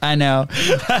judge. I know.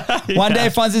 One day,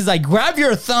 Fonzie's like, grab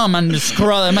your thumb and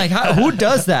scroll. I'm like, who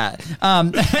does that?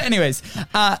 Anyways,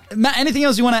 Matt, anything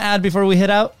else you want to add before we head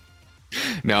out?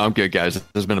 No, I'm good, guys. This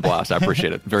has been a blast. I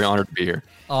appreciate it. Very honored to be here.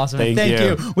 Awesome. Thank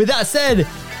you. With that said,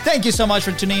 thank you so much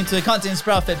for tuning into the Continence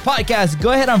Profit podcast.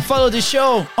 Go ahead and follow the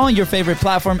show on your favorite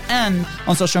platform and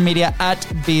on social media at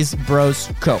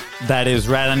BizBrosCo. That is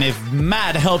right. And if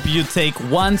Matt helped you take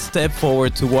one step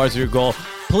forward towards your goal,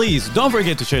 please don't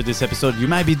forget to share this episode. You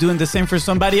might be doing the same for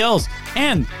somebody else.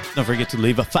 And don't forget to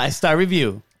leave a 5-star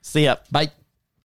review. See ya. Bye.